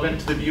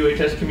relevant to the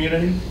BUHS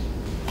community?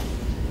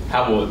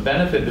 How will it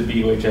benefit the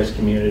BUHS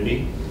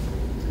community?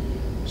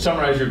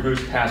 Summarize your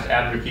group's past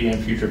advocacy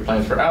and future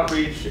plans for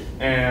outreach,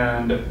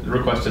 and the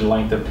requested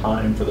length of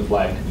time for the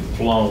flag to be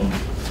flown.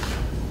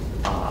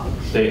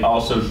 They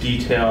also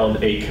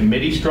detailed a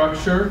committee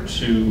structure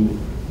to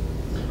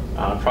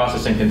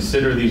process and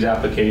consider these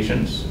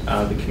applications.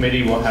 The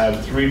committee will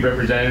have 3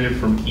 representatives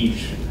from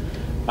each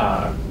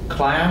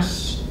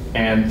class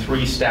and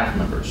 3 staff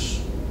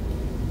members.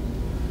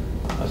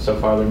 So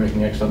far they're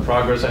making excellent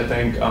progress, I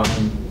think,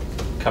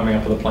 coming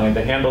up with a plan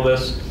to handle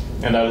this.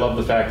 And I love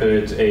the fact that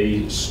it's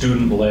a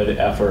student-led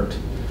effort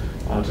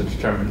to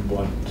determine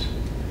what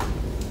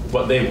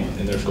what they want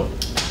in their school.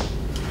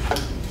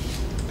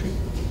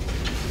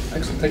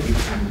 Excellent, thank you.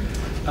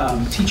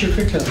 Teacher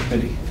Curriculum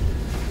Committee.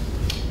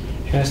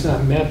 Has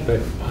not met, but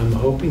I'm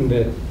hoping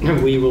that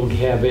we will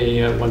have a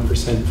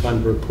 1%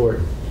 fund report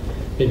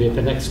maybe at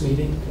the next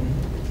meeting.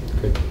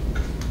 Good.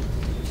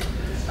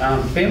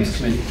 BAMS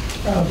Committee.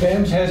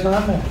 BAMS has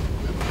not met.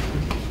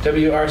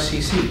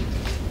 WRCC.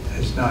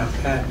 It's not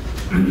that.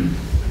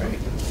 Great.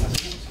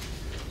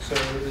 So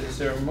is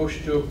there a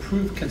motion to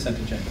approve consent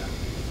agenda?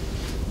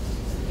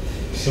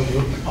 So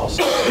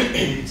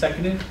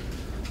Seconded?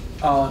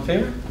 All in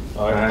favor?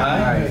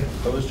 Aye.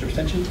 Opposed or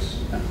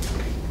abstentions? No.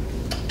 Okay.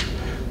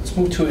 Let's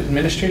move to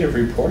administrative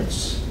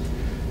reports.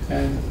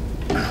 And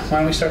why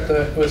don't we start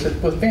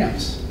with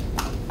BAMS?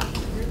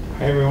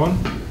 Hi, everyone.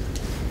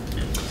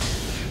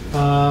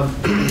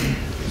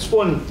 This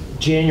one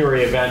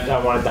January event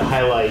I wanted to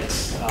highlight.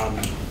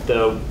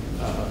 The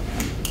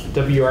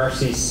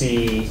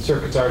WRCC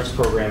Circuits Arts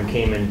program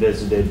came and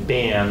visited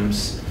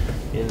BAMS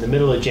in the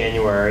middle of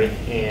January,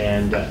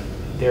 and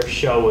their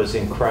show was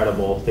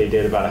incredible. They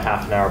did about a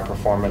half-an-hour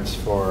performance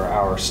for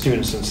our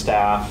students and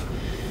staff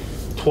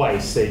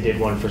twice. They did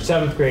one for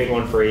 7th grade,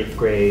 one for 8th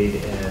grade,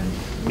 and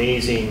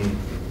amazing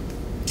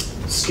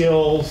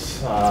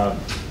skills.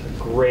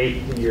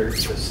 Great. The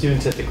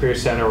students at the Career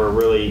Center were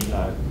really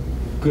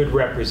good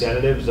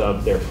representatives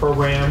of their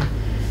program,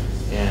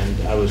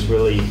 and I was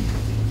really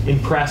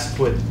impressed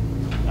with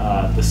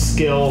the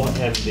skill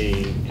and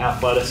the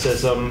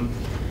athleticism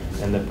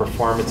and the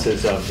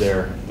performances of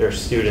their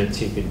students.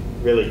 You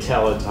could really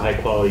tell it's a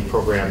high-quality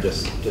program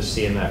just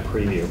seeing that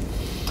preview.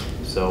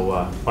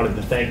 So wanted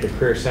to thank the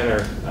Career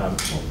Center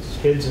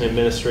kids and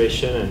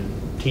administration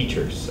and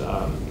teachers.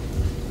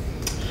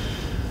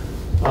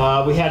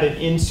 We had an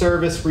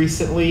in-service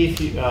recently,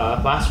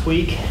 last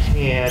week,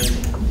 and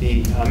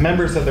the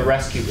members of the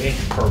Rescue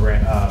Inc.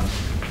 program,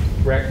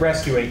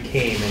 Rescue Inc.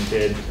 came and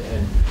did,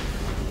 and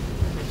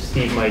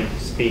Steve might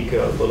speak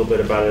a little bit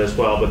about it as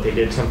well, but they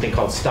did something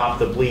called Stop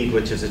the Bleed,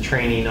 which is a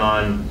training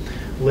on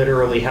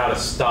literally how to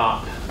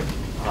stop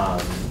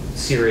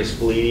serious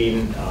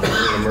bleeding in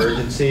an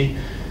emergency.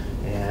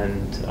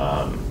 And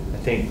I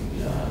think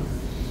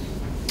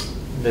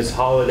Ms.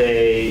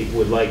 Holliday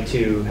would like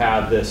to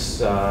have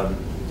this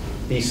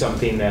be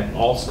something that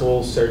all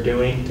schools are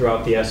doing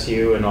throughout the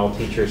SU and all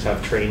teachers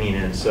have training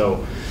in.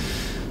 So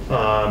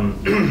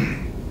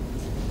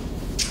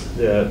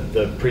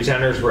the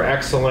presenters were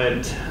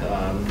excellent.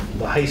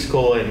 The high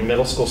school and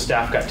middle school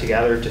staff got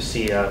together to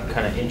see a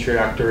kind of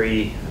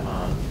introductory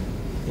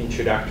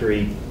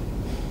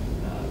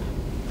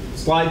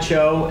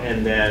slideshow,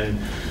 and then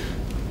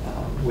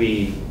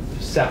we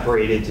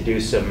separated to do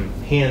some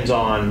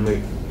hands-on,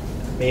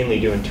 mainly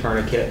doing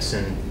tourniquets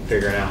and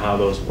figuring out how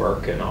those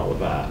work and all of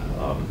that,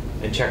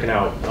 and checking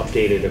out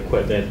updated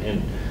equipment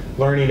and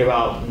learning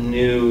about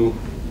new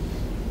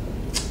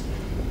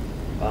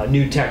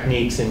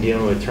techniques in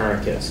dealing with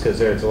tourniquets, because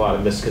there's a lot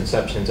of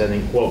misconceptions. I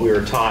think what we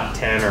were taught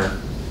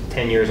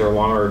 10 years or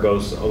longer ago,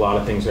 a lot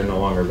of things are no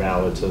longer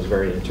valid, so it's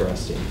very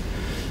interesting.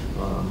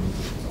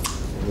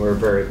 And we're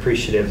very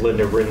appreciative.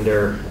 Linda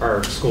Rinder,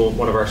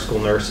 one of our school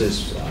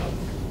nurses,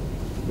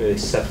 really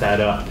set that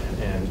up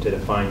and did a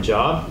fine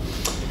job.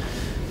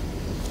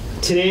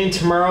 Today and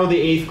tomorrow, the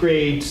 8th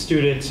grade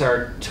students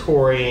are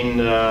touring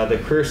the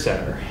Career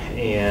Center,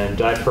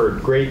 and I've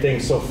heard great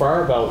things so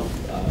far about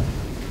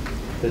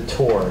the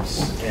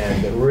tours,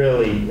 and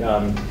really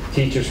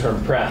teachers are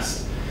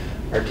impressed.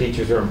 Our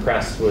teachers are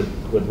impressed with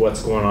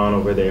what's going on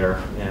over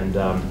there, and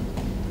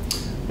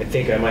I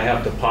think I might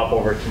have to pop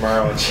over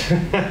tomorrow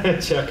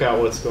and check out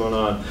what's going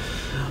on.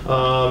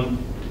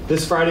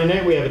 This Friday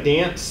night we have a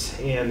dance,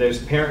 and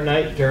there's a parent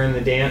night during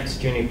the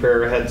dance. Junie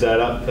Prayer heads that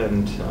up,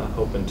 and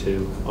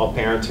all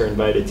parents are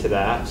invited to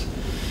that.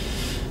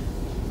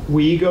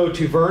 We go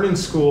to Vernon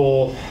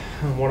School,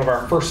 one of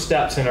our first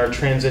steps in our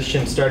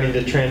transition, starting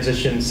to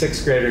transition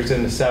 6th graders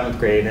into 7th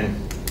grade, and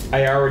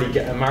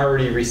I'm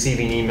already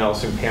receiving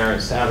emails from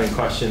parents having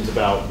questions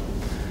about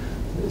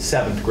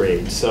 7th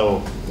grade.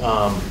 So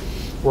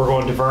we're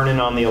going to Vernon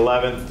on the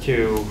 11th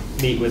to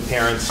meet with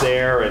parents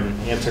there and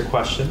answer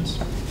questions.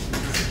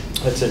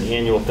 That's an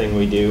annual thing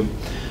we do.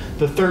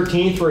 The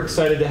 13th, we're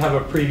excited to have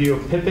a preview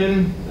of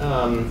Pippin.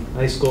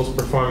 High school's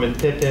performing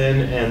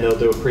Pippin, and they'll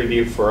do a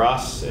preview for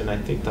us, and I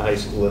think the high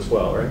school as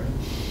well, right?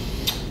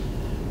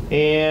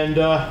 And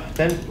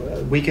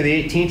then week of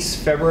the 18th is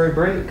February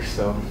break,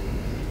 so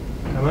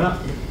coming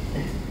up.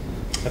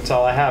 That's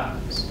all I have.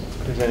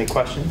 If there's any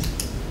questions?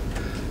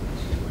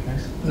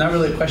 Not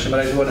really a question, but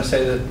I do want to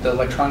say that the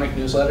electronic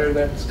newsletter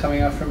that's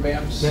coming out from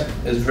BAMS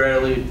is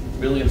really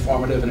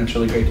informative, and it's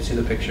really great to see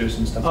the pictures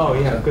and stuff. Oh,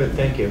 yeah, good,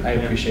 thank you. I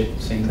appreciate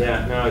seeing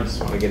that. Yeah, no, I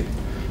just want to get,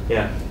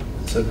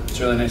 So it's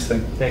a really nice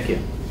thing. Thank you.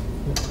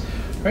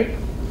 Great.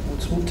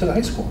 Let's move to the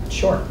high school.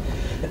 Sure.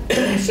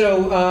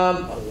 So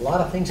a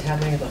lot of things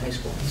happening at the high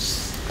school.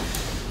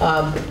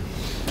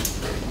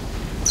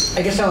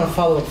 I guess I want to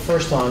follow up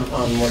first on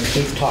what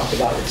Keith talked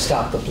about with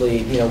Stop the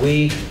Bleed. You know,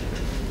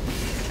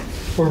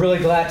 we're really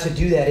glad to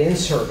do that in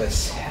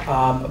service.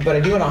 But I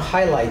do want to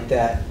highlight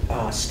that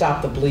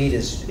Stop the Bleed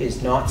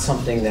is not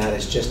something that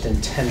is just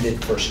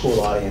intended for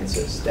school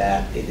audiences,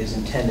 that it is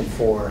intended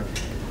for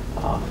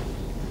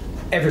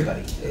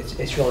everybody.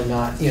 It's really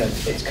not, you know,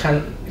 it's kind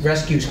of,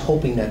 Rescue's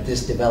hoping that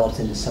this develops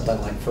into something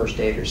like first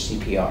aid or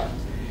CPR.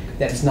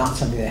 That it's not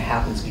something that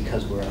happens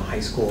because we're in a high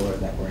school or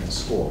that we're in a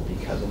school,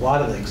 because a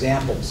lot of the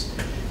examples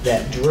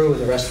that Drew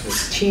and the rest of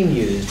his team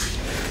used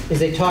is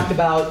they talked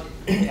about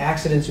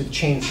accidents with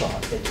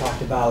chainsaws, they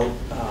talked about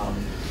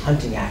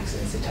hunting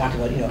accidents, they talked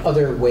about, you know,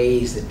 other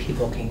ways that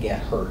people can get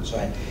hurt.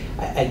 So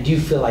I do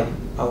feel like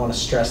I want to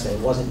stress that it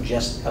wasn't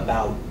just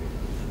about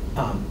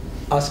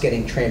us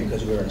getting trained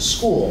because we were in a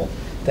school,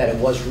 that it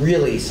was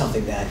really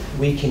something that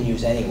we can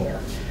use anywhere.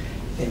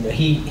 And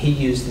he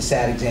used the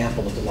sad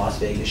example of the Las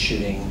Vegas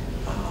shooting,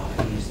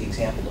 he used the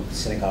example of the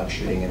synagogue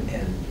shooting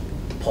and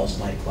the Pulse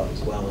nightclub,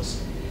 as well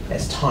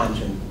as times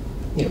when,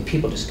 you know,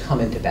 people just come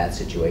into bad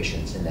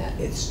situations, and that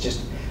it's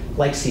just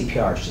like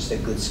CPR, it's just a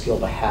good skill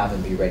to have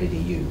and be ready to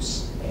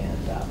use. And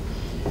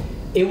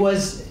it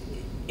was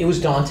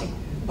daunting,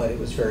 but it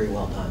was very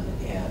well done,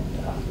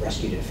 and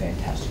Rescue did a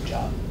fantastic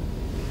job.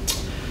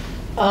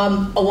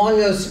 Along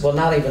those, well,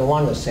 not even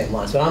along those same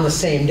lines, but on the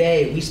same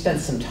day, we spent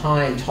some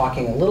time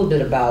talking a little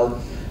bit about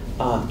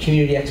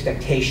community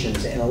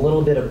expectations and a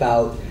little bit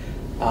about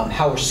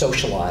how we're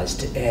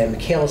socialized. And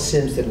Michaela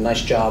Sims did a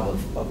nice job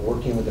of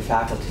working with the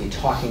faculty,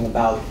 talking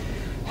about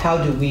how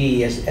do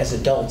we, as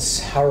adults,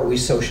 how are we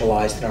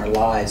socialized in our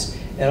lives,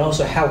 and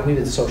also how we've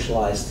been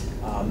socialized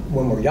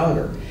when we're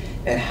younger,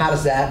 and how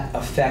does that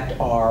affect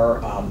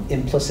our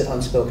implicit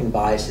unspoken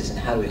biases, and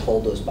how do we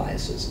hold those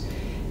biases,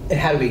 and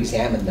how do we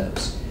examine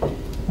those.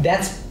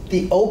 That's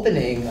the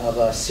opening of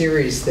a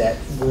series that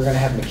we're going to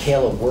have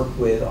Michaela work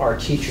with our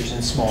teachers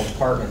in small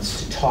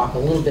departments to talk a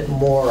little bit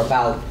more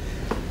about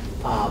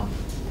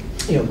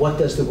you know, what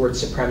does the word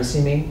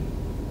supremacy mean?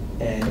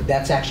 And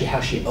that's actually how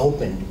she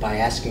opened, by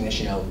asking us,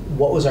 you know,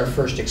 what was our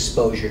first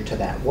exposure to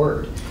that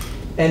word?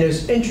 And it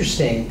was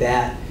interesting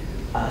that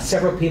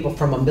several people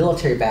from a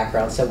military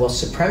background said, well,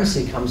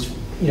 supremacy comes,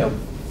 you know,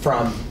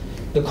 from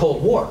the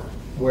Cold War,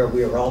 where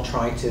we were all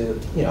trying to,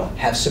 you know,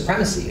 have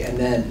supremacy. And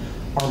then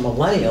our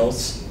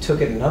millennials took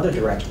it another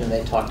direction, and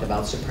they talked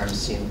about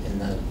supremacy in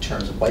the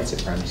terms of white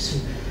supremacy.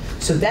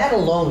 So that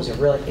alone was a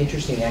really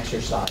interesting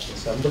exercise. And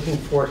so I'm looking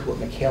forward to what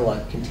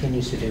Michaela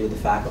continues to do with the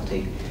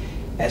faculty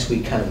as we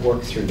kind of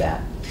work through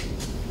that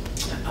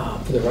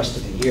for the rest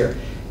of the year.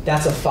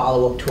 That's a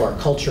follow-up to our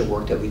culture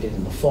work that we did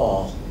in the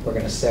fall. We're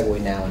going to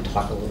segue now and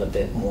talk a little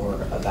bit more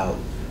about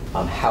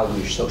how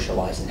we're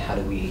socialized and how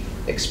do we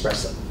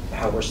express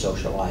how we're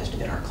socialized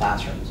in our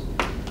classrooms.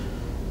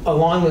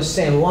 Along those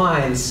same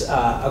lines,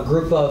 a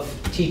group of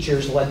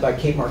teachers led by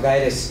Kate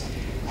Margaitis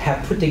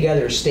have put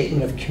together a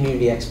statement of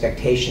community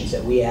expectations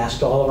that we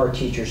asked all of our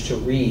teachers to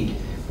read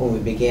when we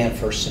began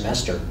first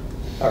semester,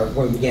 or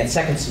when we began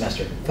second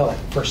semester. It felt like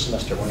first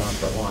semester went on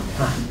for a long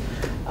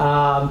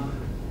time.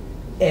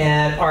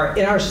 And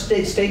in our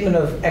statement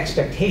of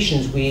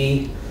expectations,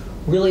 we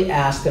really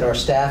asked that our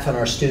staff and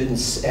our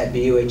students at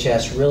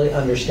BUHS really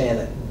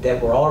understand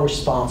that we're all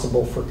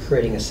responsible for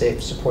creating a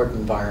safe, supportive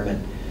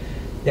environment,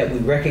 that we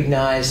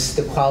recognize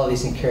the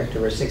qualities and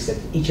characteristics that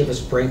each of us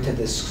bring to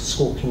this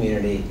school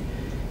community.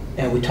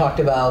 And we talked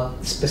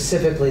about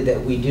specifically that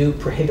we do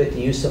prohibit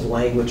the use of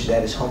language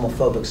that is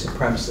homophobic,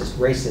 supremacist,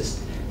 racist,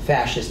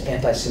 fascist,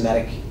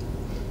 anti-Semitic,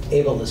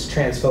 ableist,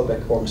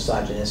 transphobic, or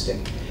misogynistic.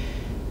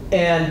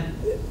 And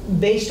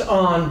based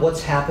on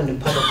what's happened in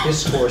public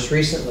discourse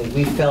recently,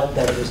 we felt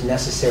that it was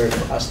necessary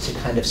for us to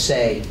kind of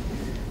say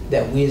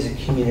that we as a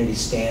community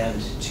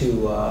stand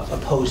to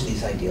oppose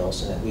these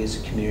ideals, and that we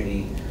as a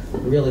community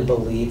really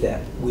believe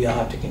that we all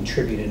have to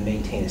contribute and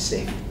maintain a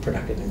safe,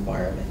 productive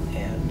environment.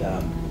 And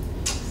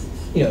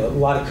you know, a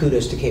lot of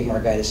kudos to Kate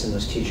Margaitis and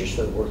those teachers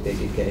for the work they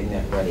did getting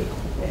that ready.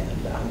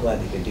 And I'm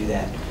glad they could do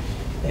that.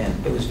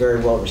 And it was very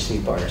well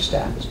received by our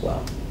staff as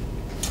well.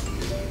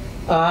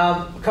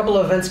 A couple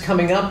of events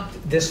coming up.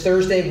 This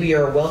Thursday, we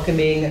are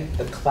welcoming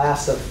the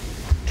class of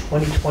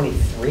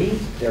 2023,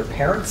 their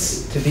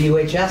parents, to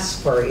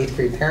BUHS for our 8th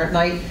grade parent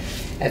night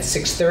at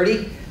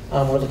 6:30.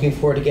 We're looking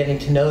forward to getting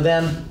to know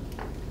them.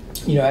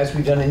 You know, as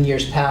we've done in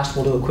years past,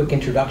 we'll do a quick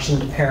introduction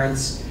to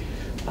parents.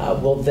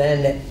 We'll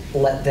then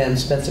let them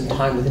spend some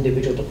time with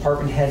individual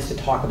department heads to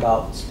talk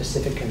about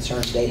specific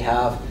concerns they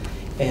have.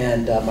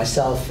 And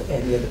myself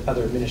and the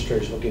other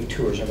administrators will give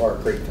tours of our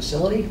great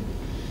facility.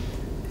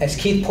 As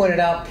Keith pointed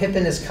out,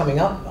 Pippin is coming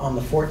up on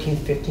the 14th,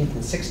 15th,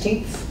 and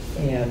 16th.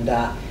 And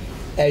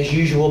as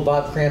usual,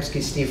 Bob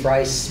Kramsky, Steve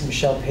Rice,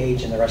 Michelle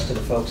Page, and the rest of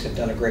the folks have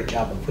done a great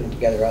job of putting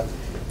together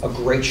a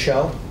great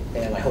show.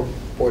 And I hope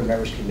board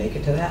members can make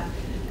it to that.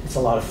 It's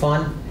a lot of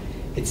fun.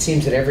 It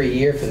seems that every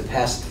year for the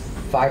past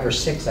 5 or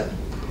 6, I've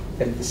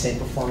been at the same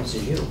performance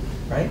as you,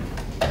 right?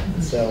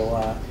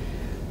 So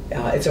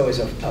it's always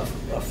a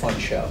fun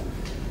show.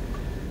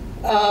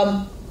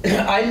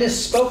 I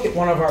misspoke at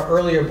one of our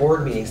earlier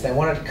board meetings, and I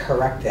wanted to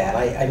correct that.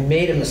 I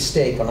made a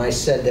mistake when I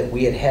said that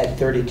we had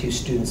 32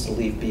 students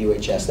leave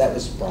BUHS. That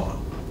was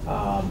wrong.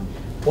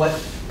 What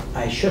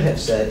I should have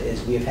said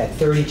is we have had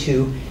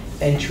 32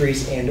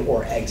 entries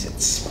and/or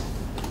exits.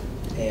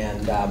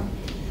 And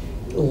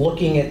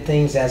looking at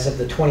things as of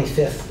the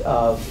 25th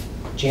of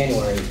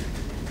January,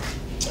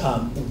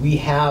 we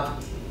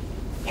have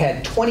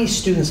had 20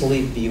 students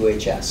leave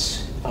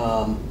BUHS.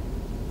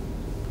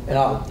 And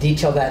I'll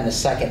detail that in a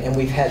second. And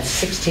we've had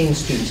 16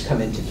 students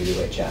come into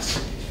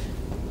BUHS.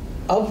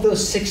 Of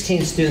those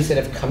 16 students that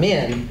have come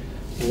in,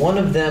 one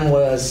of them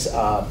was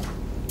a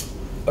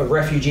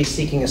refugee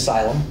seeking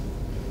asylum.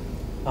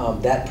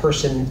 That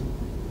person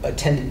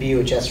attended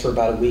BUHS for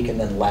about a week and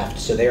then left.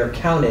 So they are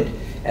counted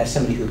as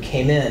somebody who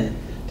came in.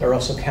 They're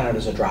also counted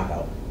as a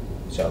dropout.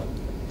 So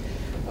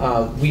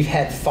we've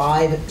had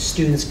 5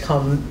 students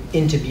come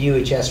into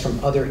BUHS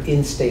from other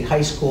in-state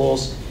high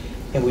schools,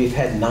 and we've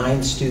had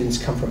 9 students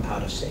come from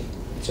out of state.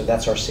 So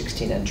that's our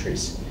 16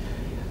 entries.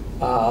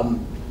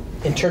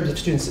 In terms of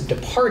students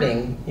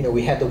departing,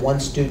 we had the 1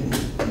 student,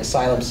 an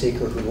asylum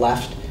seeker, who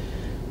left.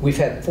 We've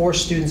had 4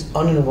 students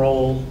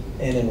unenroll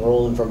and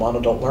enroll in Vermont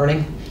Adult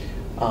Learning.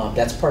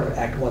 That's part of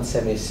Act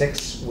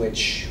 176,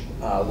 which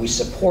we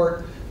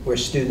support, where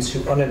students who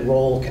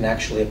unenroll can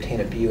actually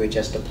obtain a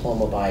BUHS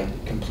diploma by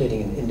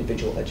completing an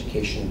individual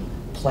education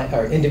plan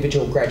or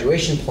individual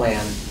graduation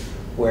plan,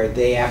 where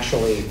they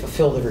actually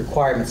fulfill the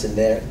requirements and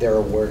they're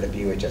awarded a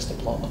BUHS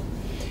diploma.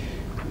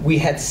 We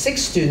had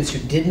 6 students who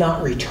did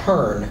not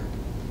return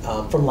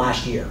from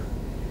last year.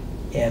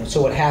 And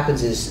so what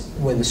happens is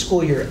when the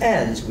school year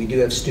ends, we do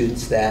have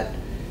students that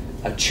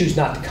choose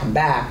not to come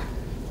back,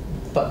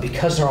 but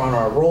because they're on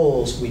our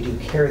rolls, we do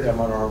carry them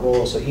on our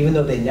rolls. So even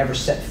though they never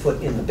set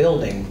foot in the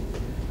building,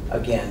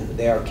 again,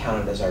 they are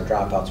counted as our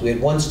dropouts. We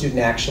had 1 student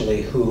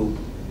actually who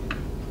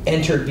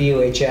entered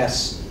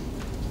BUHS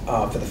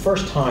for the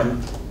first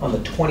time on the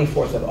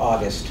 24th of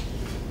August,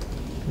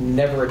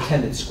 never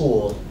attended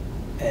school,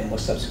 and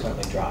was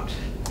subsequently dropped.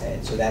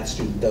 And so that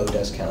student, though,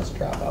 does count as a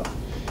dropout.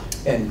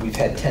 And we've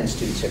had 10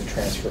 students who have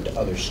transferred to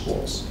other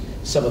schools.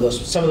 Some of those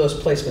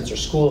placements are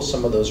schools,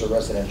 some of those are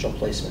residential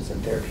placements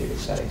in therapeutic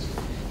settings.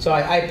 So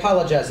I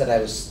apologize that I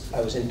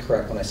was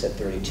incorrect when I said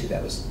 32.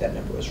 That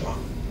number was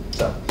wrong.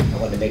 So I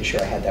wanted to make sure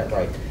I had that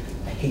right.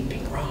 I hate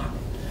being wrong.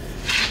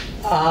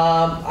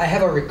 I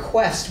have a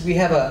request. We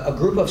have a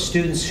group of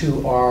students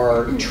who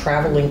are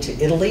traveling to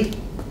Italy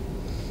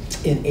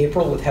in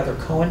April with Heather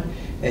Cohen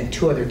and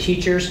 2 other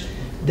teachers.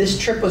 This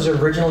trip was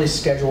originally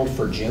scheduled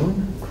for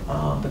June,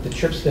 but the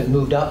trip's been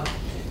moved up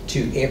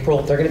to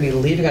April. They're going to be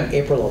leaving on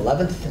April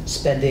 11th,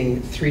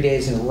 spending 3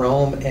 days in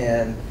Rome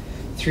and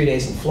 3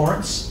 days in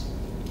Florence.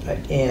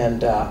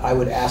 And I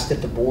would ask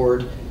that the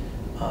board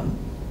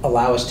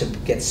allow us to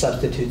get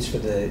substitutes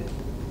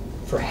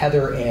for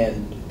Heather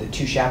and the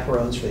 2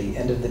 chaperones for the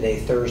end of the day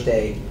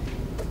Thursday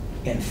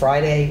and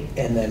Friday,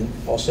 and then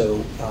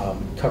also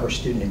cover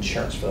student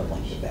insurance for the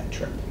length of that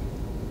trip.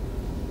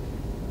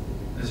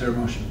 Is there a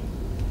motion?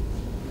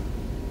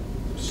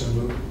 So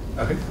moved.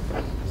 Okay.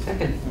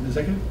 Second. One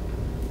second.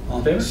 All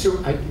in favor?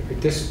 So I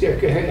just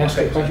ask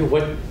a question.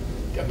 What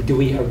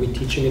are we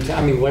teaching it?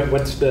 I mean,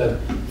 what's the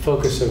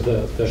focus of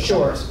the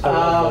Sure. course?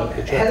 The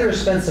trip? Heather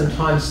spent some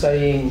time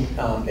studying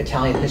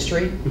Italian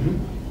history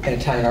Mm-hmm.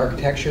 and Italian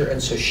architecture,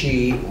 and so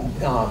she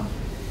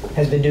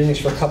has been doing this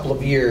for a couple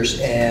of years,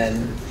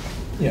 and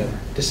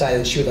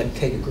decided she would like to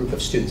take a group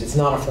of students. It's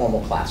not a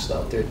formal class,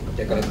 though.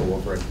 They're going to go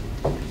over it.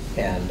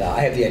 And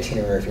I have the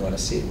itinerary if you want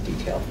to see it in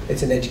detail.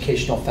 It's an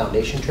educational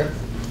foundation trip.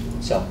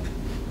 So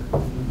I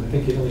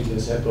think Italy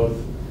does have both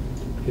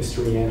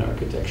history and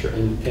architecture,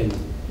 and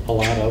a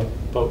lot of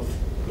both.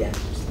 yeah.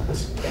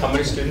 How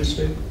many students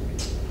do?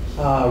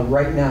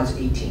 Right now it's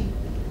 18.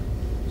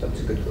 So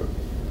it's a good group.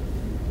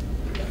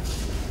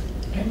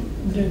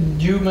 And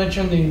did you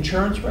mention the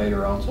insurance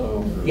writer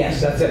also? or- Yes,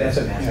 that's it. That's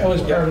a massive. That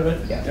was part of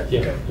it? Yeah. Yeah.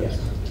 Okay.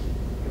 Yes.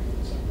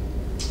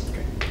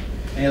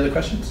 Any other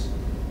questions?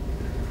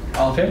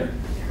 All in favor?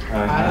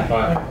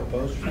 Aye.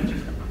 Opposed? Thank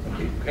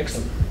you.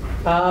 Excellent.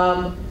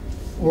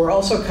 We're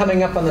also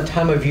coming up on the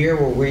time of year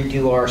where we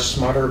do our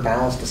Smarter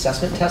Balanced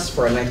Assessment tests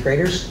for our 9th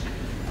graders.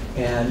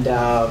 And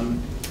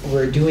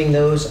we're doing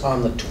those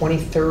on the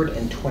 23rd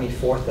and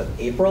 24th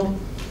of April.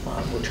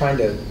 We're trying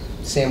to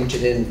sandwich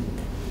it in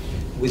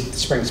with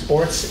spring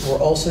sports. We're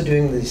also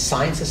doing the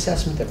science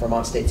assessment, the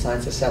Vermont State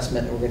Science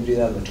Assessment, and we're going to do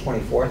that on the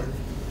 24th.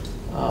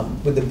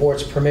 With the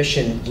board's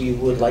permission, we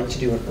would like to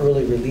do an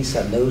early release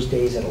on those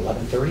days at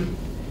 11:30.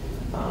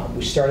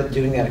 We started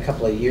doing that a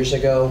couple of years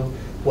ago.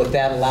 What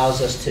that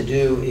allows us to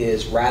do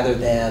is, rather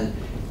than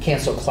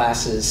cancel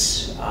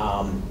classes,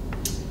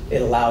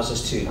 it allows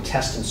us to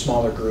test in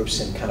smaller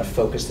groups and kind of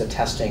focus the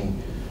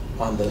testing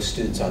on those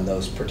students on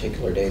those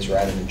particular days,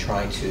 rather than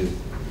trying to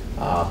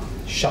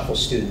shuffle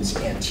students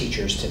and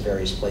teachers to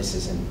various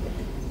places. And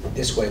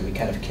this way we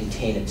kind of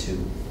contain it to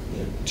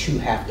 2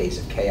 half days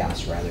of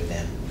chaos rather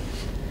than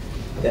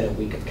a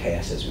week of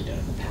chaos as we've done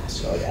in the past.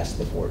 So I'd ask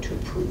the board to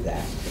approve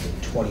that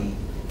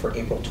for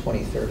April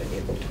 23rd and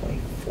April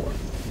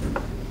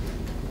 24th.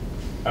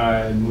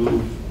 I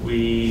move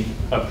we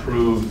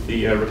approve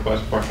the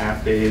request for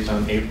half days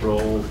on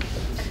April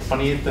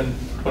 20th and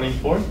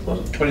 24th, was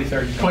it?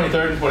 23rd.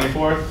 23rd and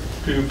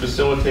 24th to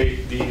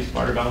facilitate the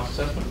Smarter Balance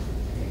Assessment.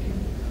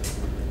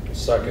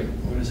 Second.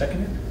 Moved and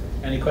seconded.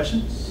 Any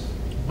questions?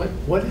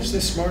 What is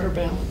the Smarter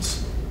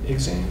Balance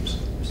exams?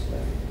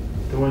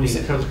 The ones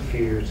you took a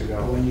few years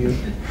ago. When you,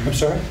 I'm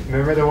sorry?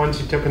 Remember the ones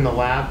you took in the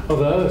lab? Oh,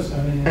 those.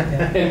 I mean,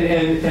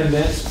 and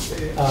that's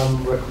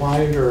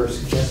required or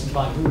suggested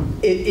by who?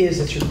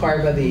 it's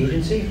required by the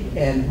agency,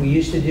 and we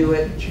used to do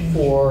it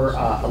for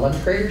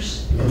 11th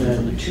graders, and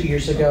then 2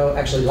 years ago,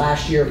 actually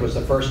last year was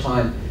the first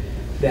time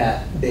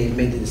that they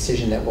made the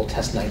decision that we'll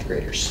test 9th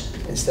graders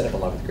instead of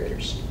 11th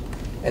graders.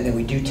 And then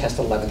we do test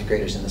 11th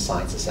graders in the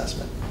science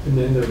assessment. And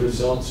then the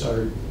results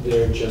are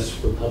there just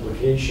for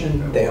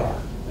publication? They or-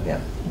 are,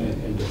 yeah.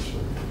 And just for...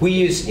 We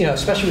use,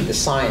 especially with the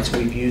science,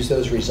 we've used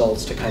those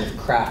results to kind of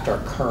craft our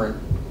current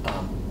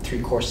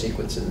 3-course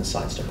sequence in the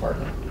science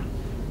department.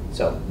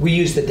 So we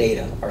use the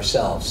data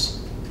ourselves,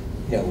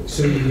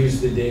 So you use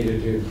the data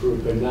to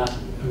improve, but not,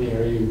 I mean,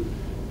 are you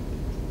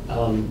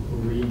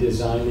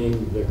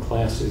redesigning the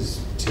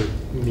classes to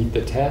meet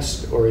the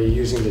test, or are you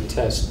using the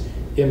test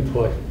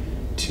input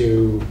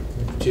to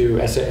do,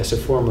 as a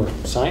former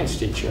science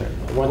teacher,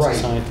 once Right. a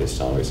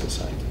scientist, always a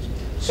scientist?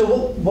 So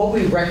what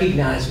we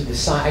recognize with the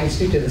science, I can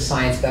speak to the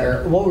science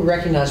better. What we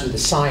recognize with the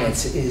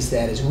science is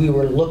that as we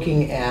were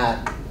looking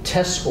at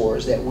test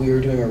scores, that we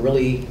were doing a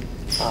really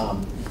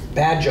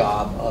bad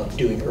job of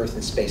doing earth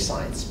and space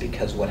science,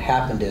 because what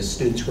happened is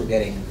students were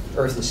getting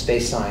earth and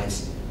space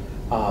science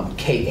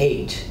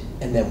K-8,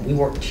 and then we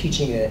weren't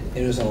teaching it.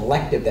 It was an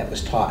elective that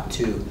was taught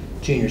to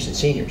juniors and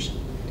seniors.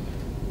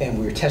 And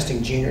we were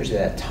testing juniors at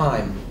that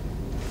time.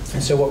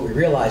 And so what we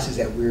realized is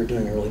that we were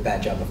doing a really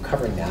bad job of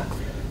covering that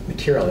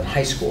material in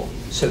high school.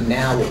 So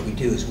now what we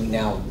do is we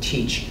now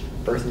teach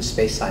earth and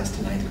space science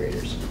to 9th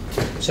graders.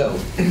 So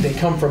they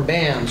come from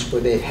BAMS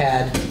where they've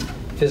had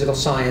physical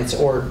science,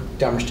 or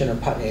Dummerston or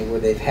Putney where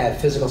they've had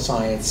physical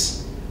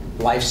science,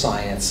 life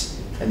science,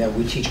 and then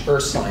we teach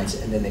earth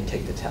science, and then they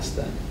take the test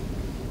then.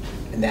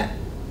 And that,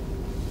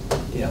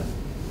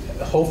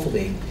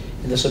 hopefully,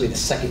 and this will be the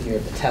second year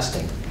of the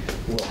testing,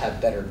 we'll have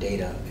better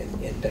data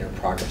and better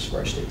progress for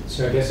our students.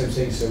 So I guess I'm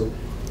saying, so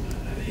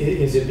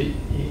is it,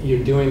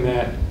 you're doing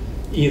that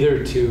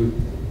either to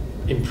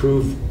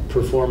improve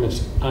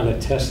performance on a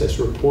test that's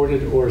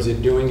reported, or is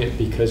it doing it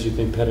because you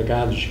think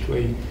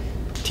pedagogically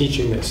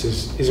teaching this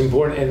is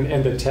important,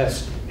 and the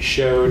test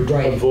showed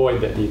Right. a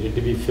void that needed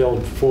to be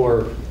filled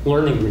for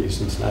learning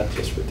reasons, not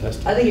just for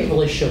testing? I think it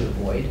really showed a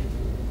void.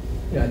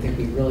 I think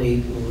we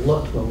really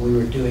looked when we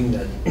were doing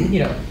the,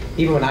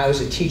 even when I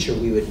was a teacher,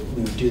 we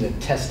would do the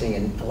testing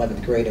in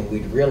 11th grade, and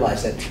we'd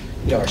realize that,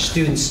 our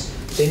students,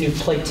 they knew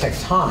plate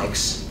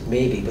tectonics,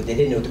 maybe, but they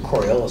didn't know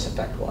what the Coriolis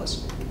effect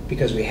was,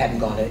 because we hadn't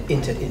gone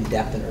into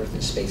in-depth in earth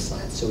and space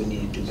science, so we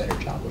needed to do a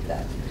better job with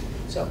that.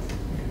 So,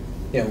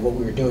 what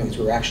we were doing is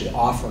we were actually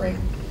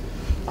offering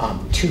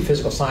 2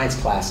 physical science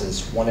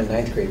classes, one in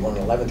 9th grade, one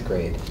in 11th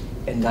grade,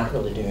 and not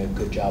really doing a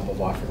good job of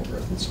offering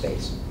earth and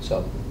space.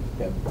 So,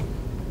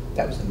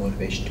 that was the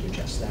motivation to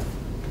adjust that.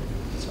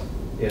 So,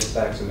 The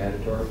SBACs are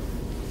mandatory?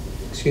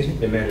 excuse me?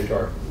 They're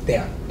mandatory. They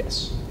are,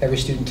 yes. Every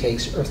student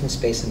takes earth and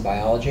space and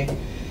biology.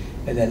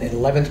 And then in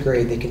 11th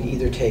grade, they can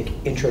either take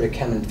Intro to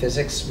Chem and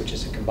Physics, which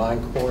is a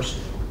combined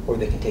course, or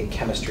they can take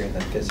chemistry and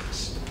then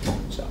physics.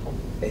 So,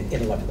 in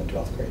 11th and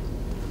 12th grade.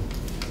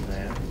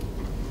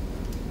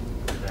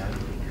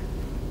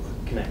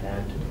 Can I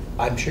add?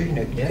 I'm sure you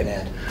can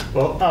add.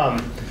 Well,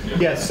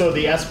 yeah, so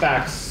the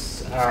SBACs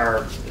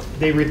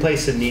they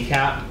replace the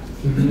kneecap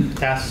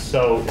test,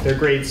 so they're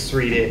grades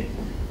 3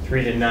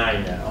 to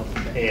 9 now.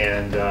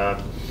 And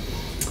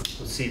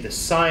let's see, the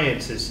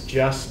science is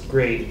just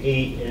grade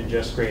 8 and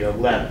just grade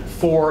 11,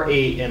 4,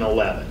 8, and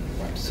 11.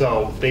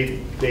 So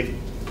they've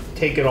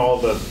taken all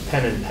the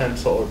pen and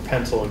pencil, or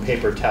pencil and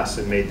paper tests,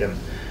 and made them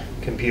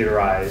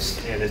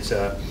computerized. And it's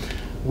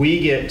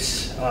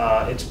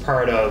it's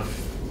part of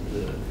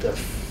the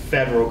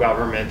federal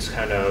government's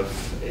kind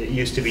of, it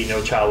used to be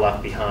No Child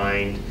Left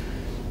Behind,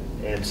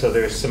 and so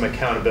there's some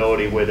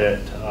accountability with it.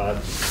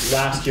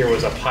 Last year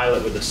was a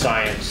pilot with the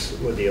science,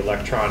 with the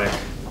electronic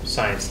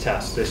science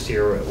test. This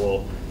year it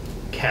will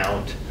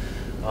count.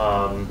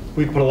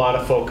 We put a lot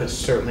of focus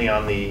certainly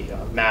on the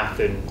math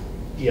and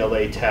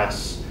ELA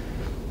tests.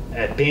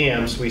 At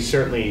BAMS, we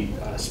certainly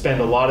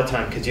spend a lot of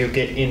time, because you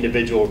get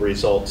individual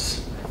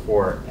results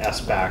for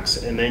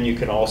SBACs, and then you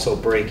can also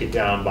break it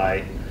down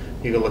by,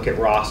 you can look at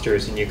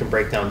rosters and you can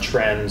break down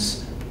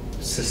trends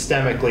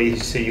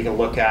systemically, so you can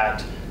look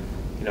at,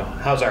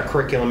 how's our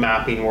curriculum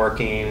mapping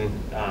working?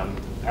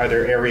 Are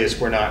there areas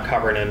we're not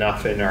covering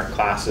enough in our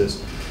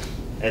classes?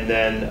 And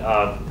then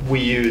we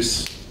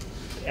use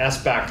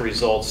SBAC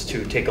results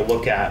to take a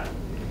look at,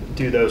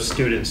 do those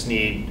students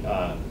need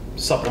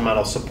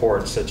supplemental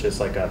support, such as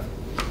like a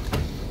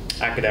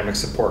academic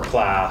support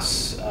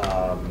class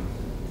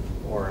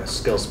or a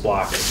skills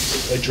block,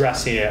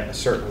 addressing it a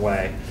certain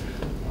way.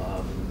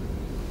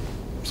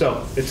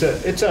 So it's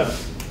a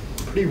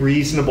pretty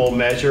reasonable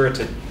measure. It's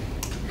a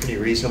pretty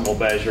reasonable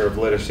measure of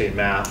literacy and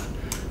math.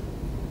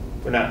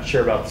 We're not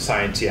sure about the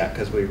science yet,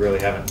 because we really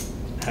haven't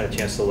had a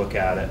chance to look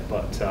at it,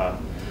 but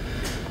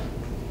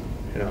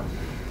you know,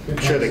 I'm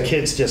sure the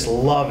kids just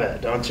love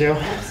it, don't you?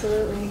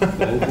 Absolutely.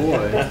 Oh,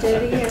 boy. Best day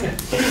of the year.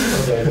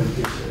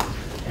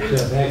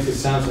 Yeah, thanks, it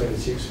sounds like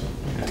it's useful.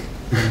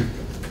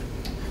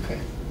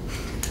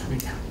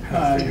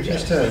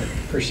 Just a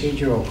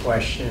procedural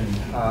question.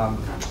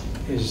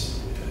 Is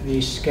the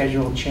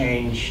schedule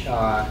change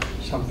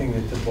something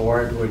that the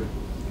board would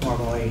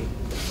normally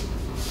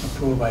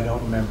approve? I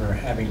don't remember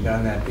having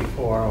done that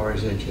before, or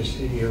is it just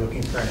that you're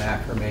looking for an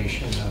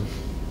affirmation of?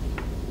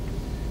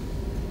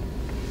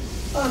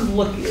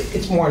 Look,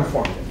 it's more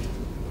informative.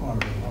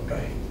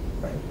 Okay.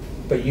 Right.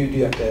 But you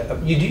do have to,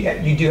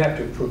 you do have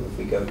to approve if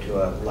we go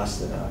to a less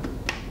than a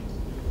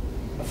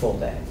full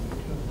day.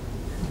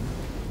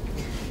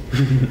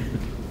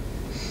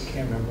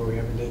 Can't remember we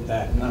ever did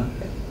that. No.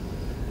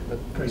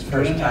 It's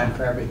first time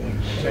for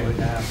everything. We'll do it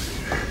now.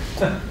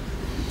 All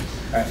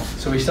right,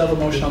 so we still have a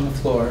motion on the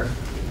floor.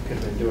 Could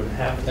have been doing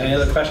half. Any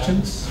other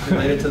questions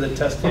related to the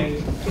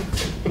testing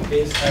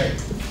piece? All right,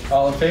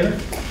 all in favor?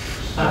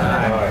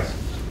 Aye.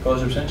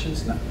 Opposed or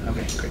abstentions? No.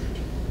 Okay, great.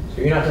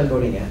 So you're not done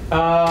voting yet.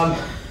 I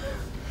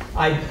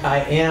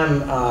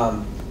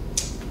am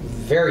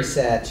very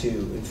sad to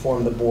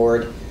inform the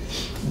board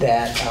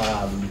that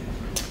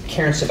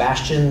Karen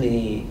Sebastian,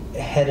 the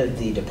head of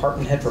the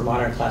department head for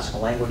modern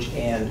classical language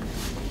and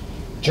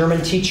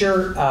German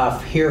teacher,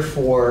 here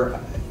for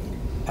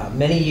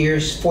many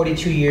years,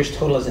 42 years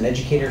total as an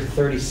educator,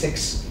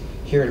 36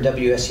 here in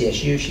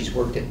WSCSU. She's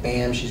worked at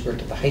BAM, she's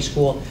worked at the high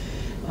school.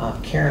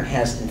 Karen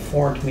has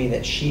informed me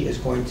that she is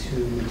going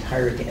to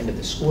retire at the end of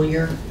the school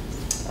year.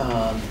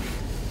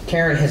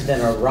 Karen has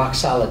been a rock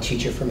solid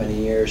teacher for many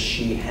years.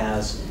 She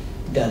has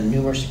done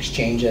numerous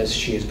exchanges.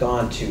 She has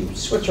gone to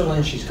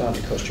Switzerland, she's gone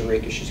to Costa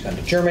Rica, she's gone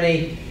to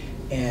Germany,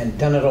 and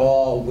done it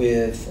all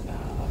with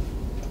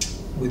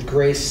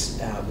grace,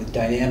 with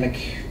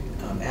dynamic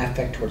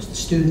affect towards the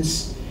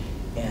students.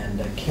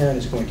 And Karen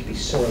is going to be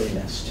sorely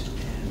missed.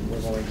 And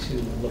we're going to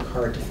look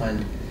hard to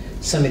find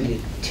somebody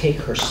to take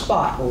her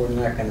spot, but we're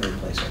not going to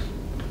replace her.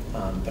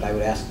 But I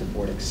would ask the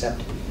board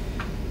accept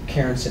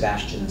Karen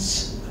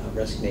Sebastian's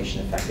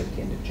resignation effective at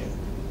the end of June.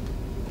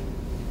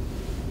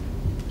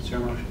 Is there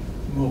a motion?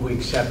 Move we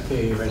accept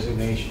the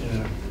resignation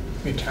and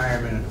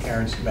retirement of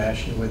Karen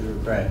Sebastian with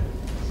regret.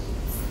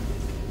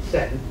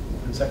 Second.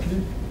 And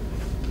seconded?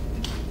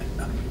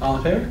 All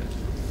in favor?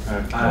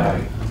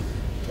 Aye.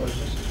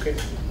 Opposed?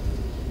 Great.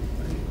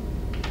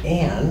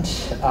 And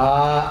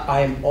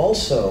I'm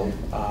also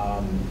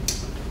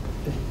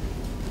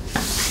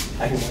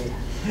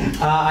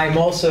I'm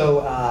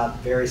also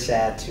very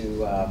sad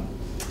to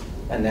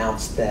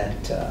announce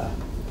that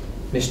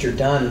Mr.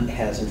 Dunn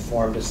has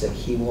informed us that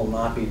he will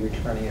not be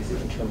returning as the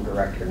interim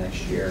director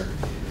next year.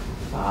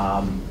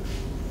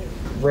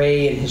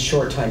 Ray, in his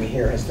short time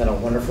here, has done a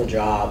wonderful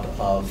job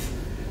of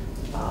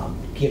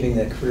giving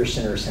the Career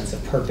Center a sense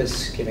of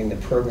purpose, giving the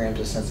programs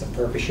a sense of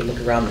purpose. You look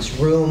around this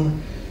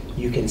room,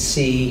 you can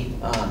see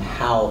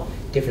how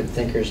different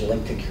thinkers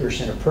link to Career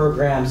Center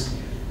programs.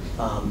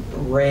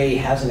 Ray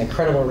has an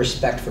incredible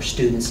respect for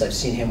students. I've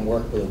seen him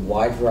work with a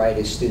wide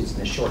variety of students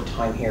in a short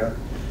time here,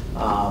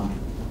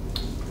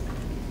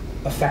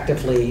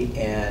 effectively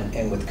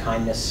and with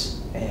kindness,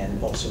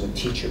 and also with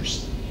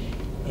teachers.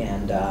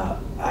 And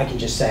I can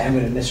just say I'm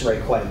going to miss Ray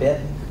quite a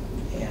bit.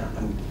 Yeah,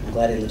 I'm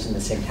glad he lives in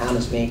the same town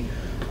as me,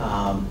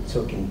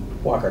 so we can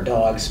walk our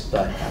dogs.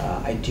 But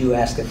I do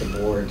ask that the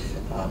board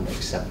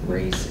accept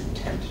Ray's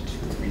intent to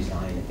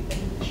resign at the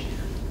end of this year.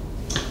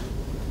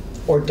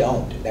 Or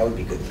don't. That would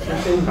be good for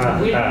us.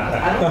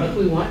 I don't think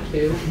we want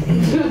to.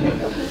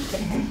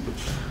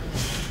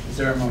 Is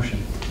there a motion?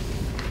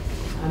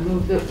 I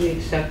move that we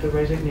accept the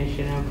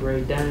resignation of Ray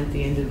Dunn at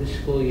the end of the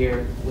school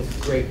year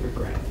with great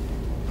regret.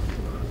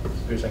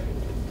 Is there a second?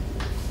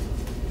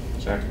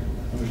 Second.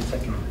 Moved and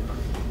seconded.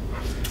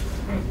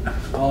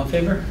 All in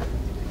favor?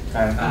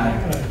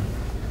 Aye.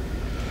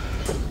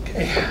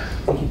 Okay.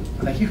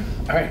 Thank you.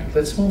 All right,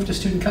 let's move to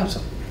student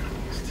council.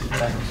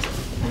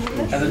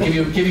 And I'll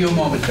give you a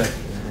moment to.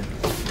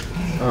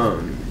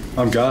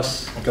 I'm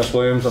Gus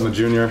Williams. I'm a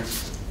junior.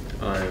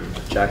 I'm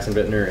Jackson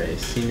Bittner, a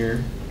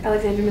senior.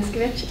 Alexandra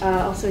Miskovich,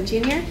 also a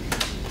junior,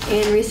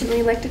 and recently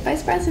elected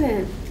vice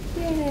president.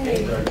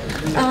 Yay!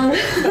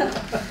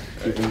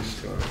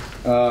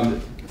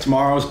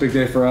 Tomorrow's a big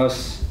day for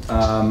us.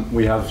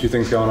 We have a few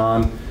things going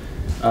on.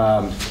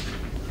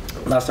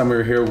 Last time we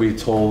were here, we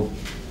told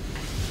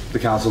the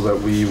council that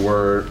we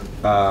were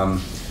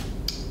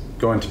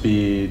going to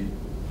be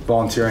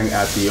volunteering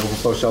at the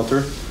overflow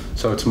shelter.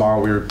 So tomorrow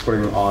we are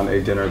putting on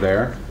a dinner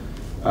there.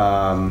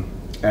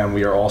 And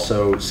we are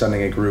also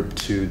sending a group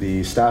to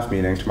the staff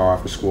meeting tomorrow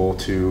after school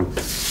to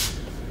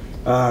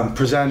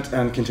present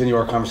and continue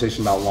our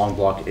conversation about long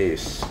block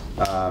ACE.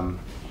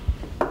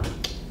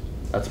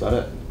 That's about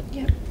it.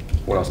 Yep.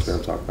 What else do we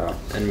have to talk about?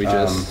 And we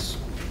just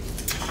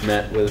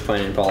met with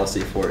planning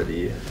policy for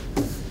the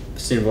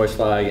student voice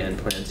flag and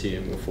plan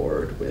to move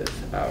forward with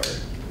our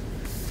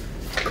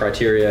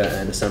criteria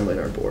and assembling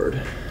our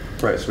board.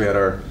 Right, so we had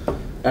our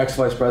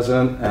ex-vice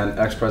president and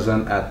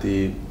ex-president at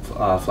the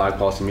flag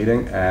policy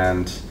meeting,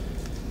 and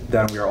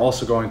then we are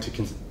also going to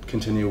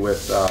continue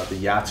with the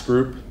YATS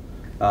group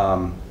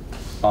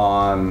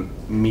on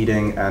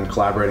meeting and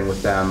collaborating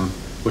with them,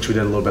 which we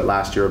did a little bit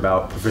last year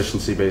about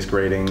proficiency-based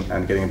grading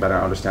and getting a better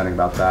understanding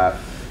about that,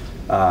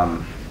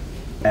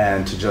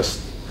 and to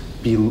just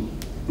be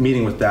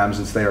meeting with them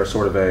since they are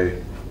sort of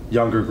a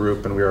younger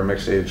group and we are a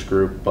mixed age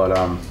group, but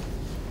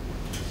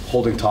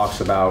holding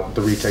talks about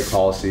the retake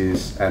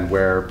policies and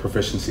where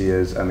proficiency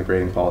is and the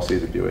grading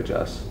policies at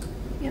BUHS.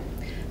 Yep.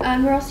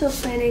 We're also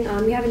planning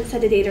on, we haven't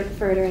set a date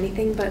for it or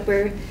anything, but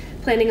we're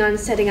planning on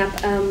setting up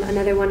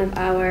another one of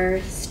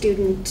our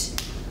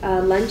student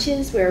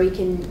lunches where we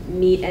can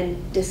meet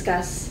and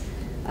discuss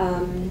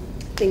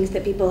things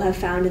that people have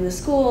found in the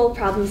school,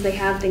 problems they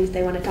have, things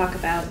they want to talk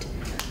about.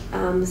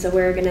 So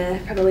we're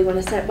gonna probably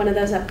want to set one of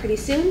those up pretty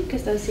soon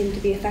because those seem to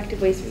be effective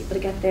ways for people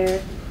to get their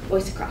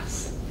voice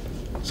across.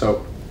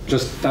 So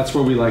that's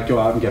where we like go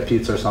out and get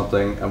pizza or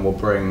something, and we'll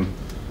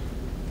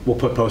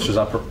put posters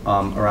up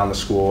around the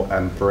school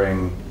and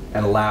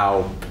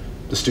allow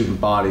the student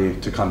body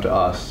to come to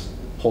us,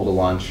 hold a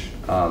lunch,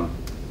 and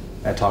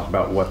talk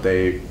about what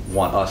they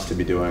want us to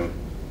be doing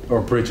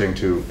or bridging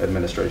to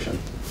administration.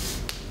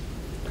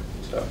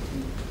 So,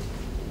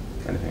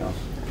 anything else?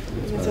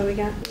 That's what we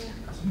got. Yeah.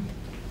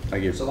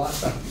 Thank you. It's a lot of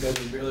stuff. You guys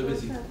are really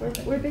busy.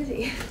 We're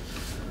busy.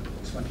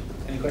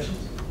 Any questions?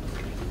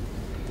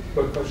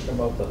 Quick question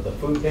about the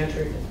food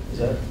pantry. Is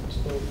that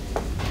still,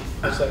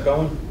 how's that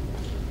going?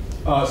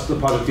 So the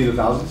Project Feed the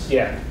Thousands?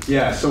 Yeah.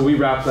 Yeah, so we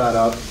wrapped that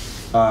up.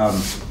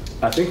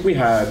 I think we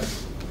had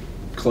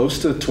close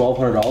to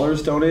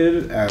 $1,200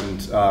 donated and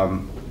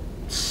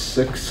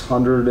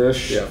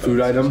 600-ish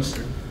food items.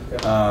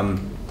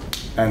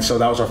 And so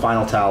that was our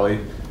final tally.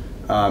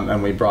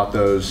 And we brought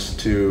those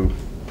to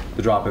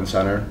the drop-in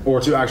center, or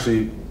to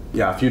actually,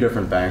 a few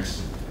different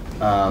banks.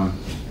 And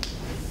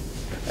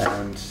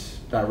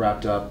that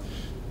wrapped up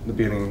the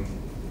beginning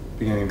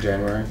of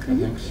January, I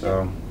think.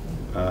 So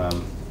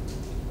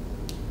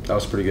that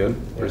was pretty good,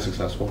 pretty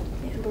successful.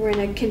 Yeah, but we're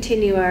going to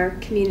continue our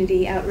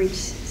community outreach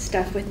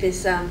stuff with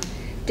this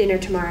dinner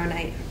tomorrow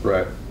night.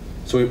 Right.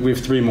 So we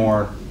have 3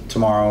 more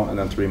tomorrow, and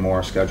then 3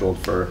 more scheduled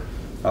for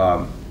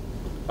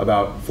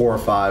about 4 or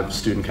 5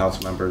 student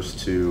council members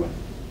to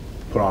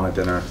put on a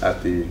dinner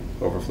at the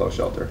overflow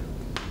shelter.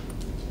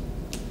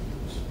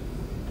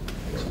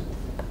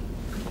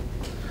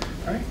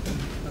 All right,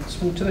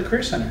 let's move to the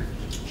Career Center.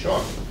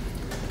 Sure.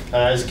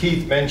 As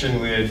Keith mentioned,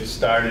 we had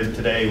started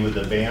today with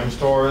the BAMS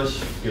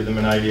tours, give them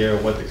an idea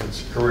of what the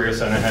Career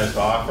Center has to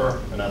offer,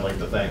 and I'd like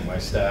to thank my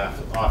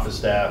staff, office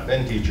staff,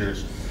 and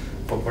teachers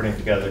for putting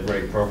together a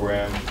great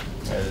program.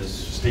 As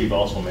Steve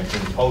also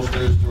mentioned,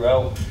 posters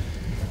throughout.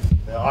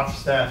 The office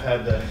staff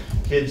had the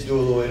kids do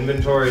a little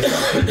inventory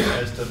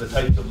as to the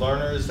types of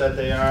learners that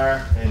they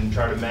are and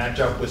try to match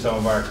up with some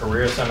of our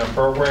Career Center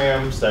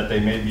programs that they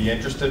may be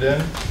interested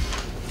in.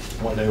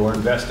 Whether they were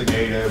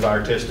investigative,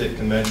 artistic,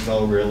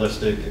 conventional,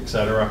 realistic,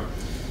 etc.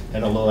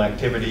 And a little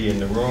activity in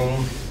the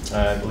room.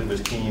 I believe it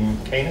was Team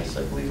Canis,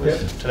 I believe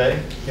it was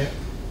today. Yeah.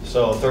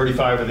 So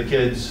 35 of the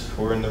kids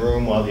were in the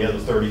room while the other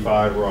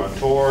 35 were on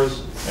tours,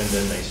 and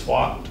then they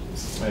swapped.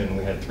 And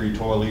we had 3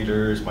 tour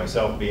leaders,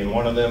 myself being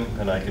one of them,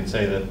 and I can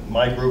say that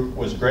my group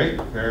was great,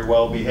 very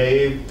well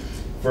behaved,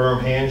 firm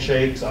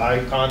handshakes,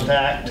 eye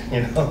contact,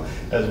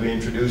 as we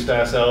introduced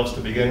ourselves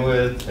to begin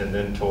with, and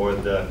then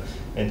toured the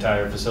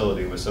entire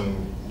facility with some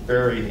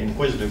very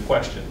inquisitive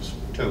questions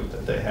too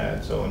that they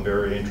had. So I'm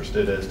very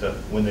interested as to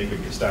when they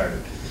could get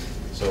started.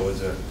 So it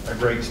was a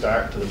great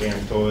start to the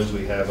BAM tours.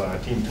 We have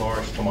team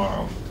tours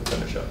tomorrow to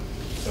finish up.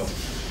 So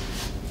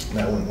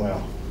that went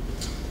well.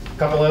 A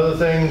couple other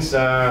things.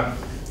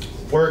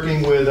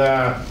 Working with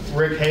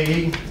Rick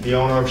Hagee, the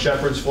owner of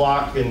Shepherd's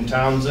Flock in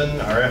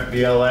Townsend, our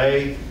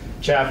FBLA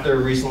chapter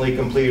recently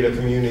completed a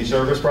community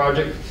service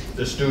project.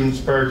 The students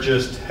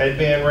purchased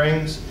headband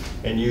rings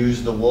and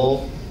used the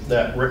wool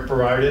that Rick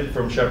provided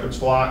from Shepherd's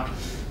Flock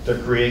to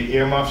create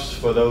earmuffs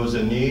for those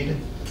in need.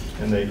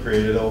 And they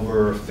created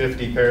over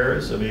 50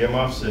 pairs of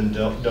earmuffs and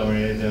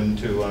donated them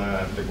to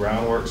the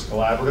Groundworks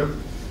Collaborative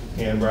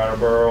in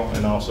Brattleboro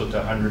and also to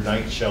 100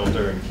 Nights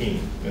Shelter in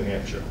Keene, New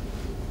Hampshire.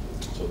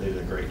 So they did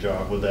a great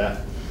job with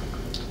that.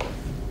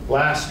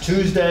 Last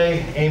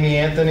Tuesday, Amy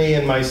Anthony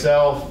and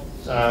myself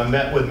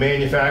met with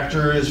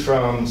manufacturers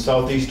from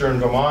southeastern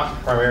Vermont,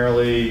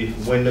 primarily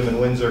Windham and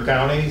Windsor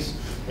counties,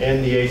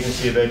 and the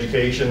Agency of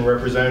Education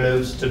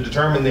representatives to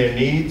determine their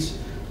needs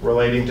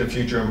relating to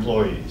future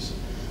employees.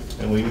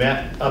 And we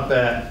met up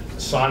at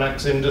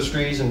Sonics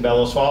Industries in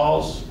Bellows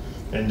Falls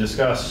and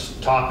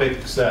discussed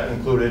topics that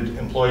included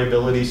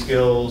employability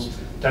skills,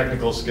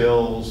 technical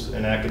skills,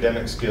 and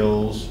academic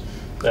skills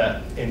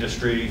that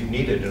industry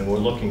needed and were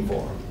looking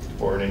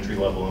for an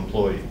entry-level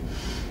employee.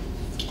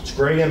 It's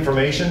great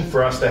information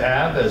for us to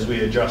have as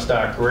we adjust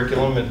our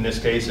curriculum, in this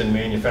case in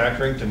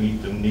manufacturing, to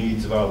meet the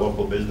needs of our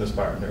local business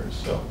partners.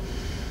 So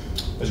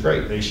it was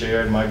great.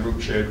 My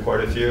group shared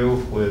quite a few,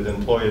 with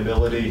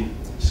employability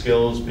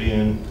skills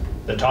being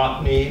the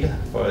top need,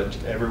 but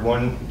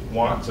everyone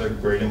wants a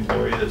great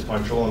employee that's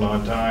punctual and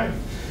on time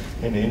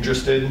and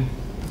interested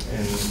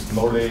and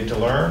motivated to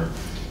learn.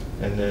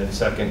 And then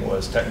second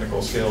was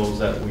technical skills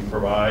that we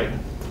provide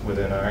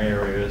within our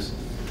areas.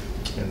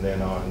 And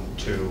then on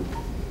to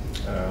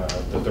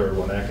the third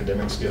one,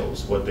 academic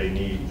skills, what they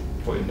need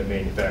in the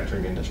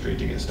manufacturing industry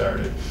to get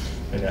started.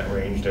 And that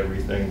ranged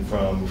everything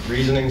from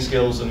reasoning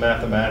skills in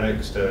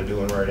mathematics to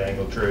doing right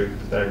angle trig,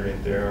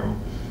 Pythagorean theorem,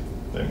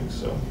 things.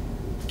 So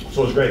it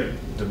was great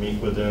to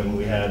meet with them.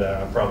 We had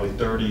probably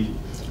 30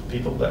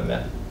 people that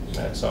met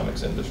at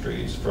Sonics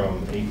Industries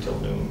from 8 till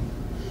noon.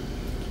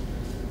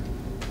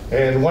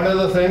 And one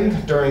other thing,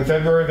 during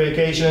February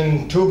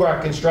vacation, 2 of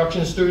our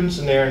construction students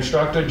and their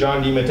instructor,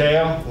 John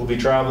DiMatteo, will be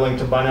traveling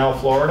to Bunnell,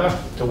 Florida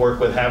to work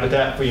with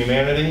Habitat for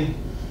Humanity.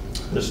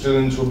 The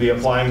students will be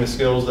applying the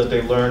skills that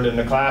they've learned in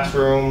the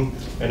classroom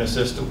and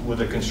assist with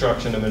the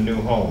construction of a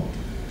new home.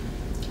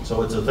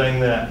 So it's a thing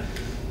that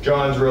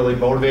John's really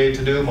motivated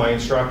to do, my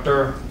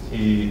instructor.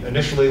 He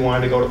initially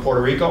wanted to go to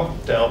Puerto Rico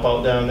to help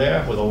out down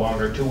there with a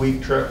longer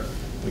 2-week trip.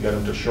 We got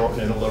him to shorten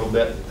it a little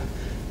bit.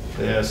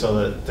 Yeah, so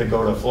that to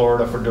go to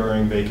Florida for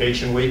during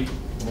vacation week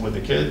with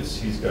the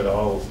kids. He's got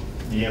all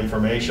the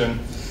information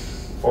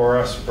for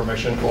us,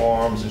 permission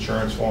forms,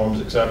 insurance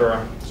forms,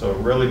 etc. So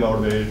really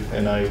motivated,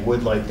 and I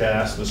would like to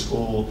ask the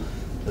school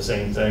the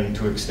same thing,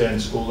 to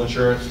extend school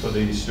insurance for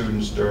these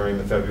students during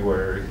the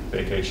February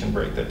vacation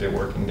break that they're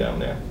working down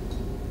there.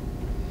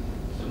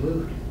 So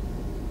moved.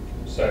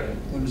 Second.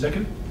 Moved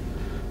second.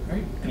 All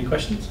right, any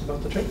questions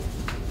about the trip?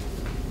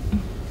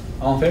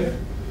 All in favor?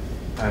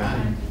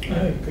 Aye.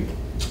 Great.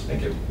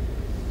 Thank you.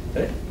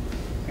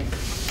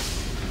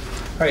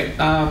 All right,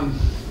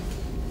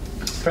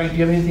 Frank, do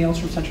you have anything else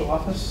from central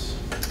office?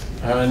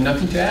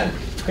 Nothing to add.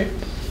 Great.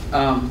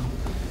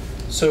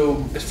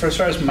 So as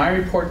far as my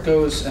report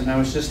goes, and I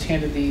was just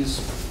handed these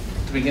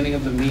at the beginning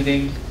of the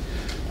meeting,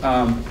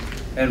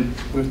 and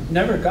we've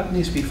never gotten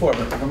these before,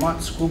 but the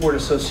Vermont School Board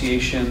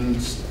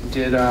Associations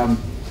did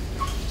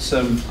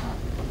some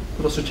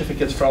little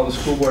certificates for all the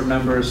school board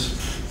members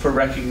for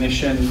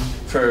recognition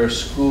for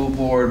School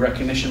Board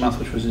Recognition Month,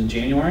 which was in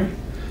January.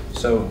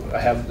 So I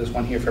have this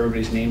one here for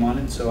everybody's name on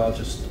it, so I'll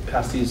just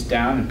pass these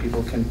down and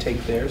people can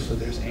take theirs. So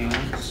there's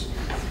Anne's.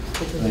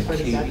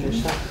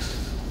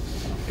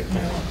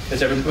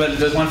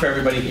 There's one for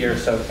everybody here,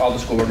 so all the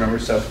school board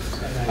members. So,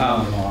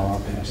 all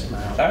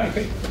right,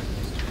 great.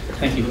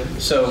 Thank you.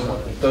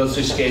 So those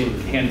just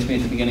handed to me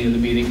at the beginning of the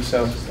meeting.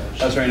 So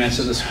that was very nice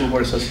of the School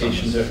Board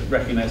Association to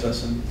recognize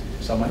us in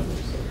some way.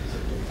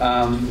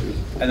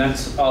 And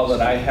that's all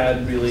that I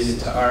had related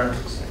to our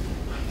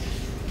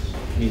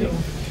meeting.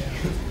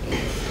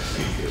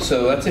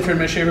 So that's it for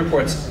administrative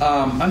reports.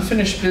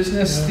 Unfinished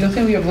business, the only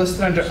thing we have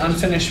listed under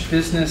unfinished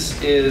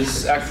business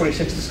is Act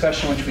 46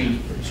 discussion, which we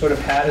sort of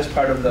had as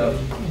part of the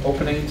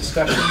opening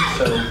discussion.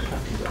 So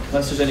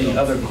unless there's any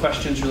other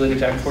questions related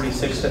to Act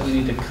 46 that we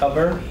need to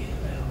cover,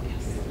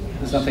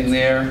 there's nothing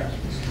there.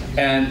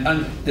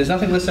 And there's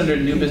nothing listed under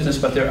new business,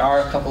 but there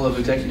are a couple of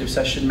executive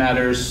session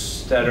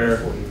matters that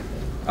are,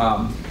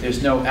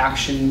 there's no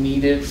action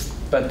needed,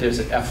 but there's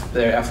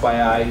their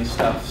FYI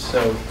stuff.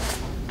 So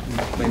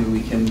maybe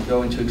we can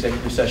go into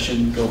executive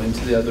session, go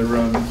into the other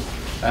room,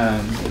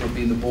 and it'll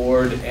be the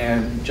board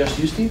and just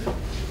you, Steve?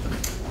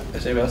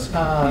 Is anybody else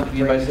need to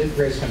be invited?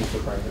 Grace coming for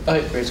private.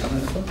 Okay, Grace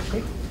coming as well.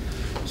 Great.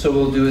 So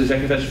we'll do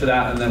executive session for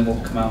that, and then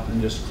we'll come out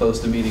and just close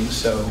the meeting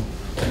so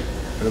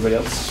everybody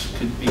else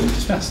could be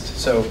dismissed.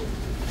 So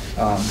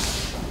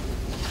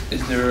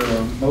is there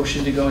a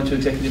motion to go into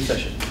executive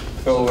session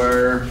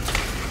for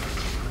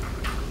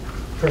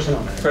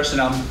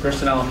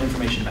personnel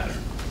information matter?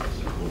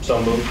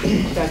 So moved.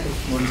 Second.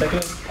 Moving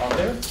second. All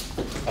there?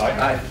 Aye.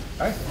 Aye.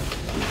 All right.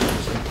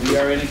 So we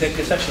are in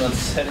executive session.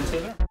 Let's head into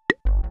the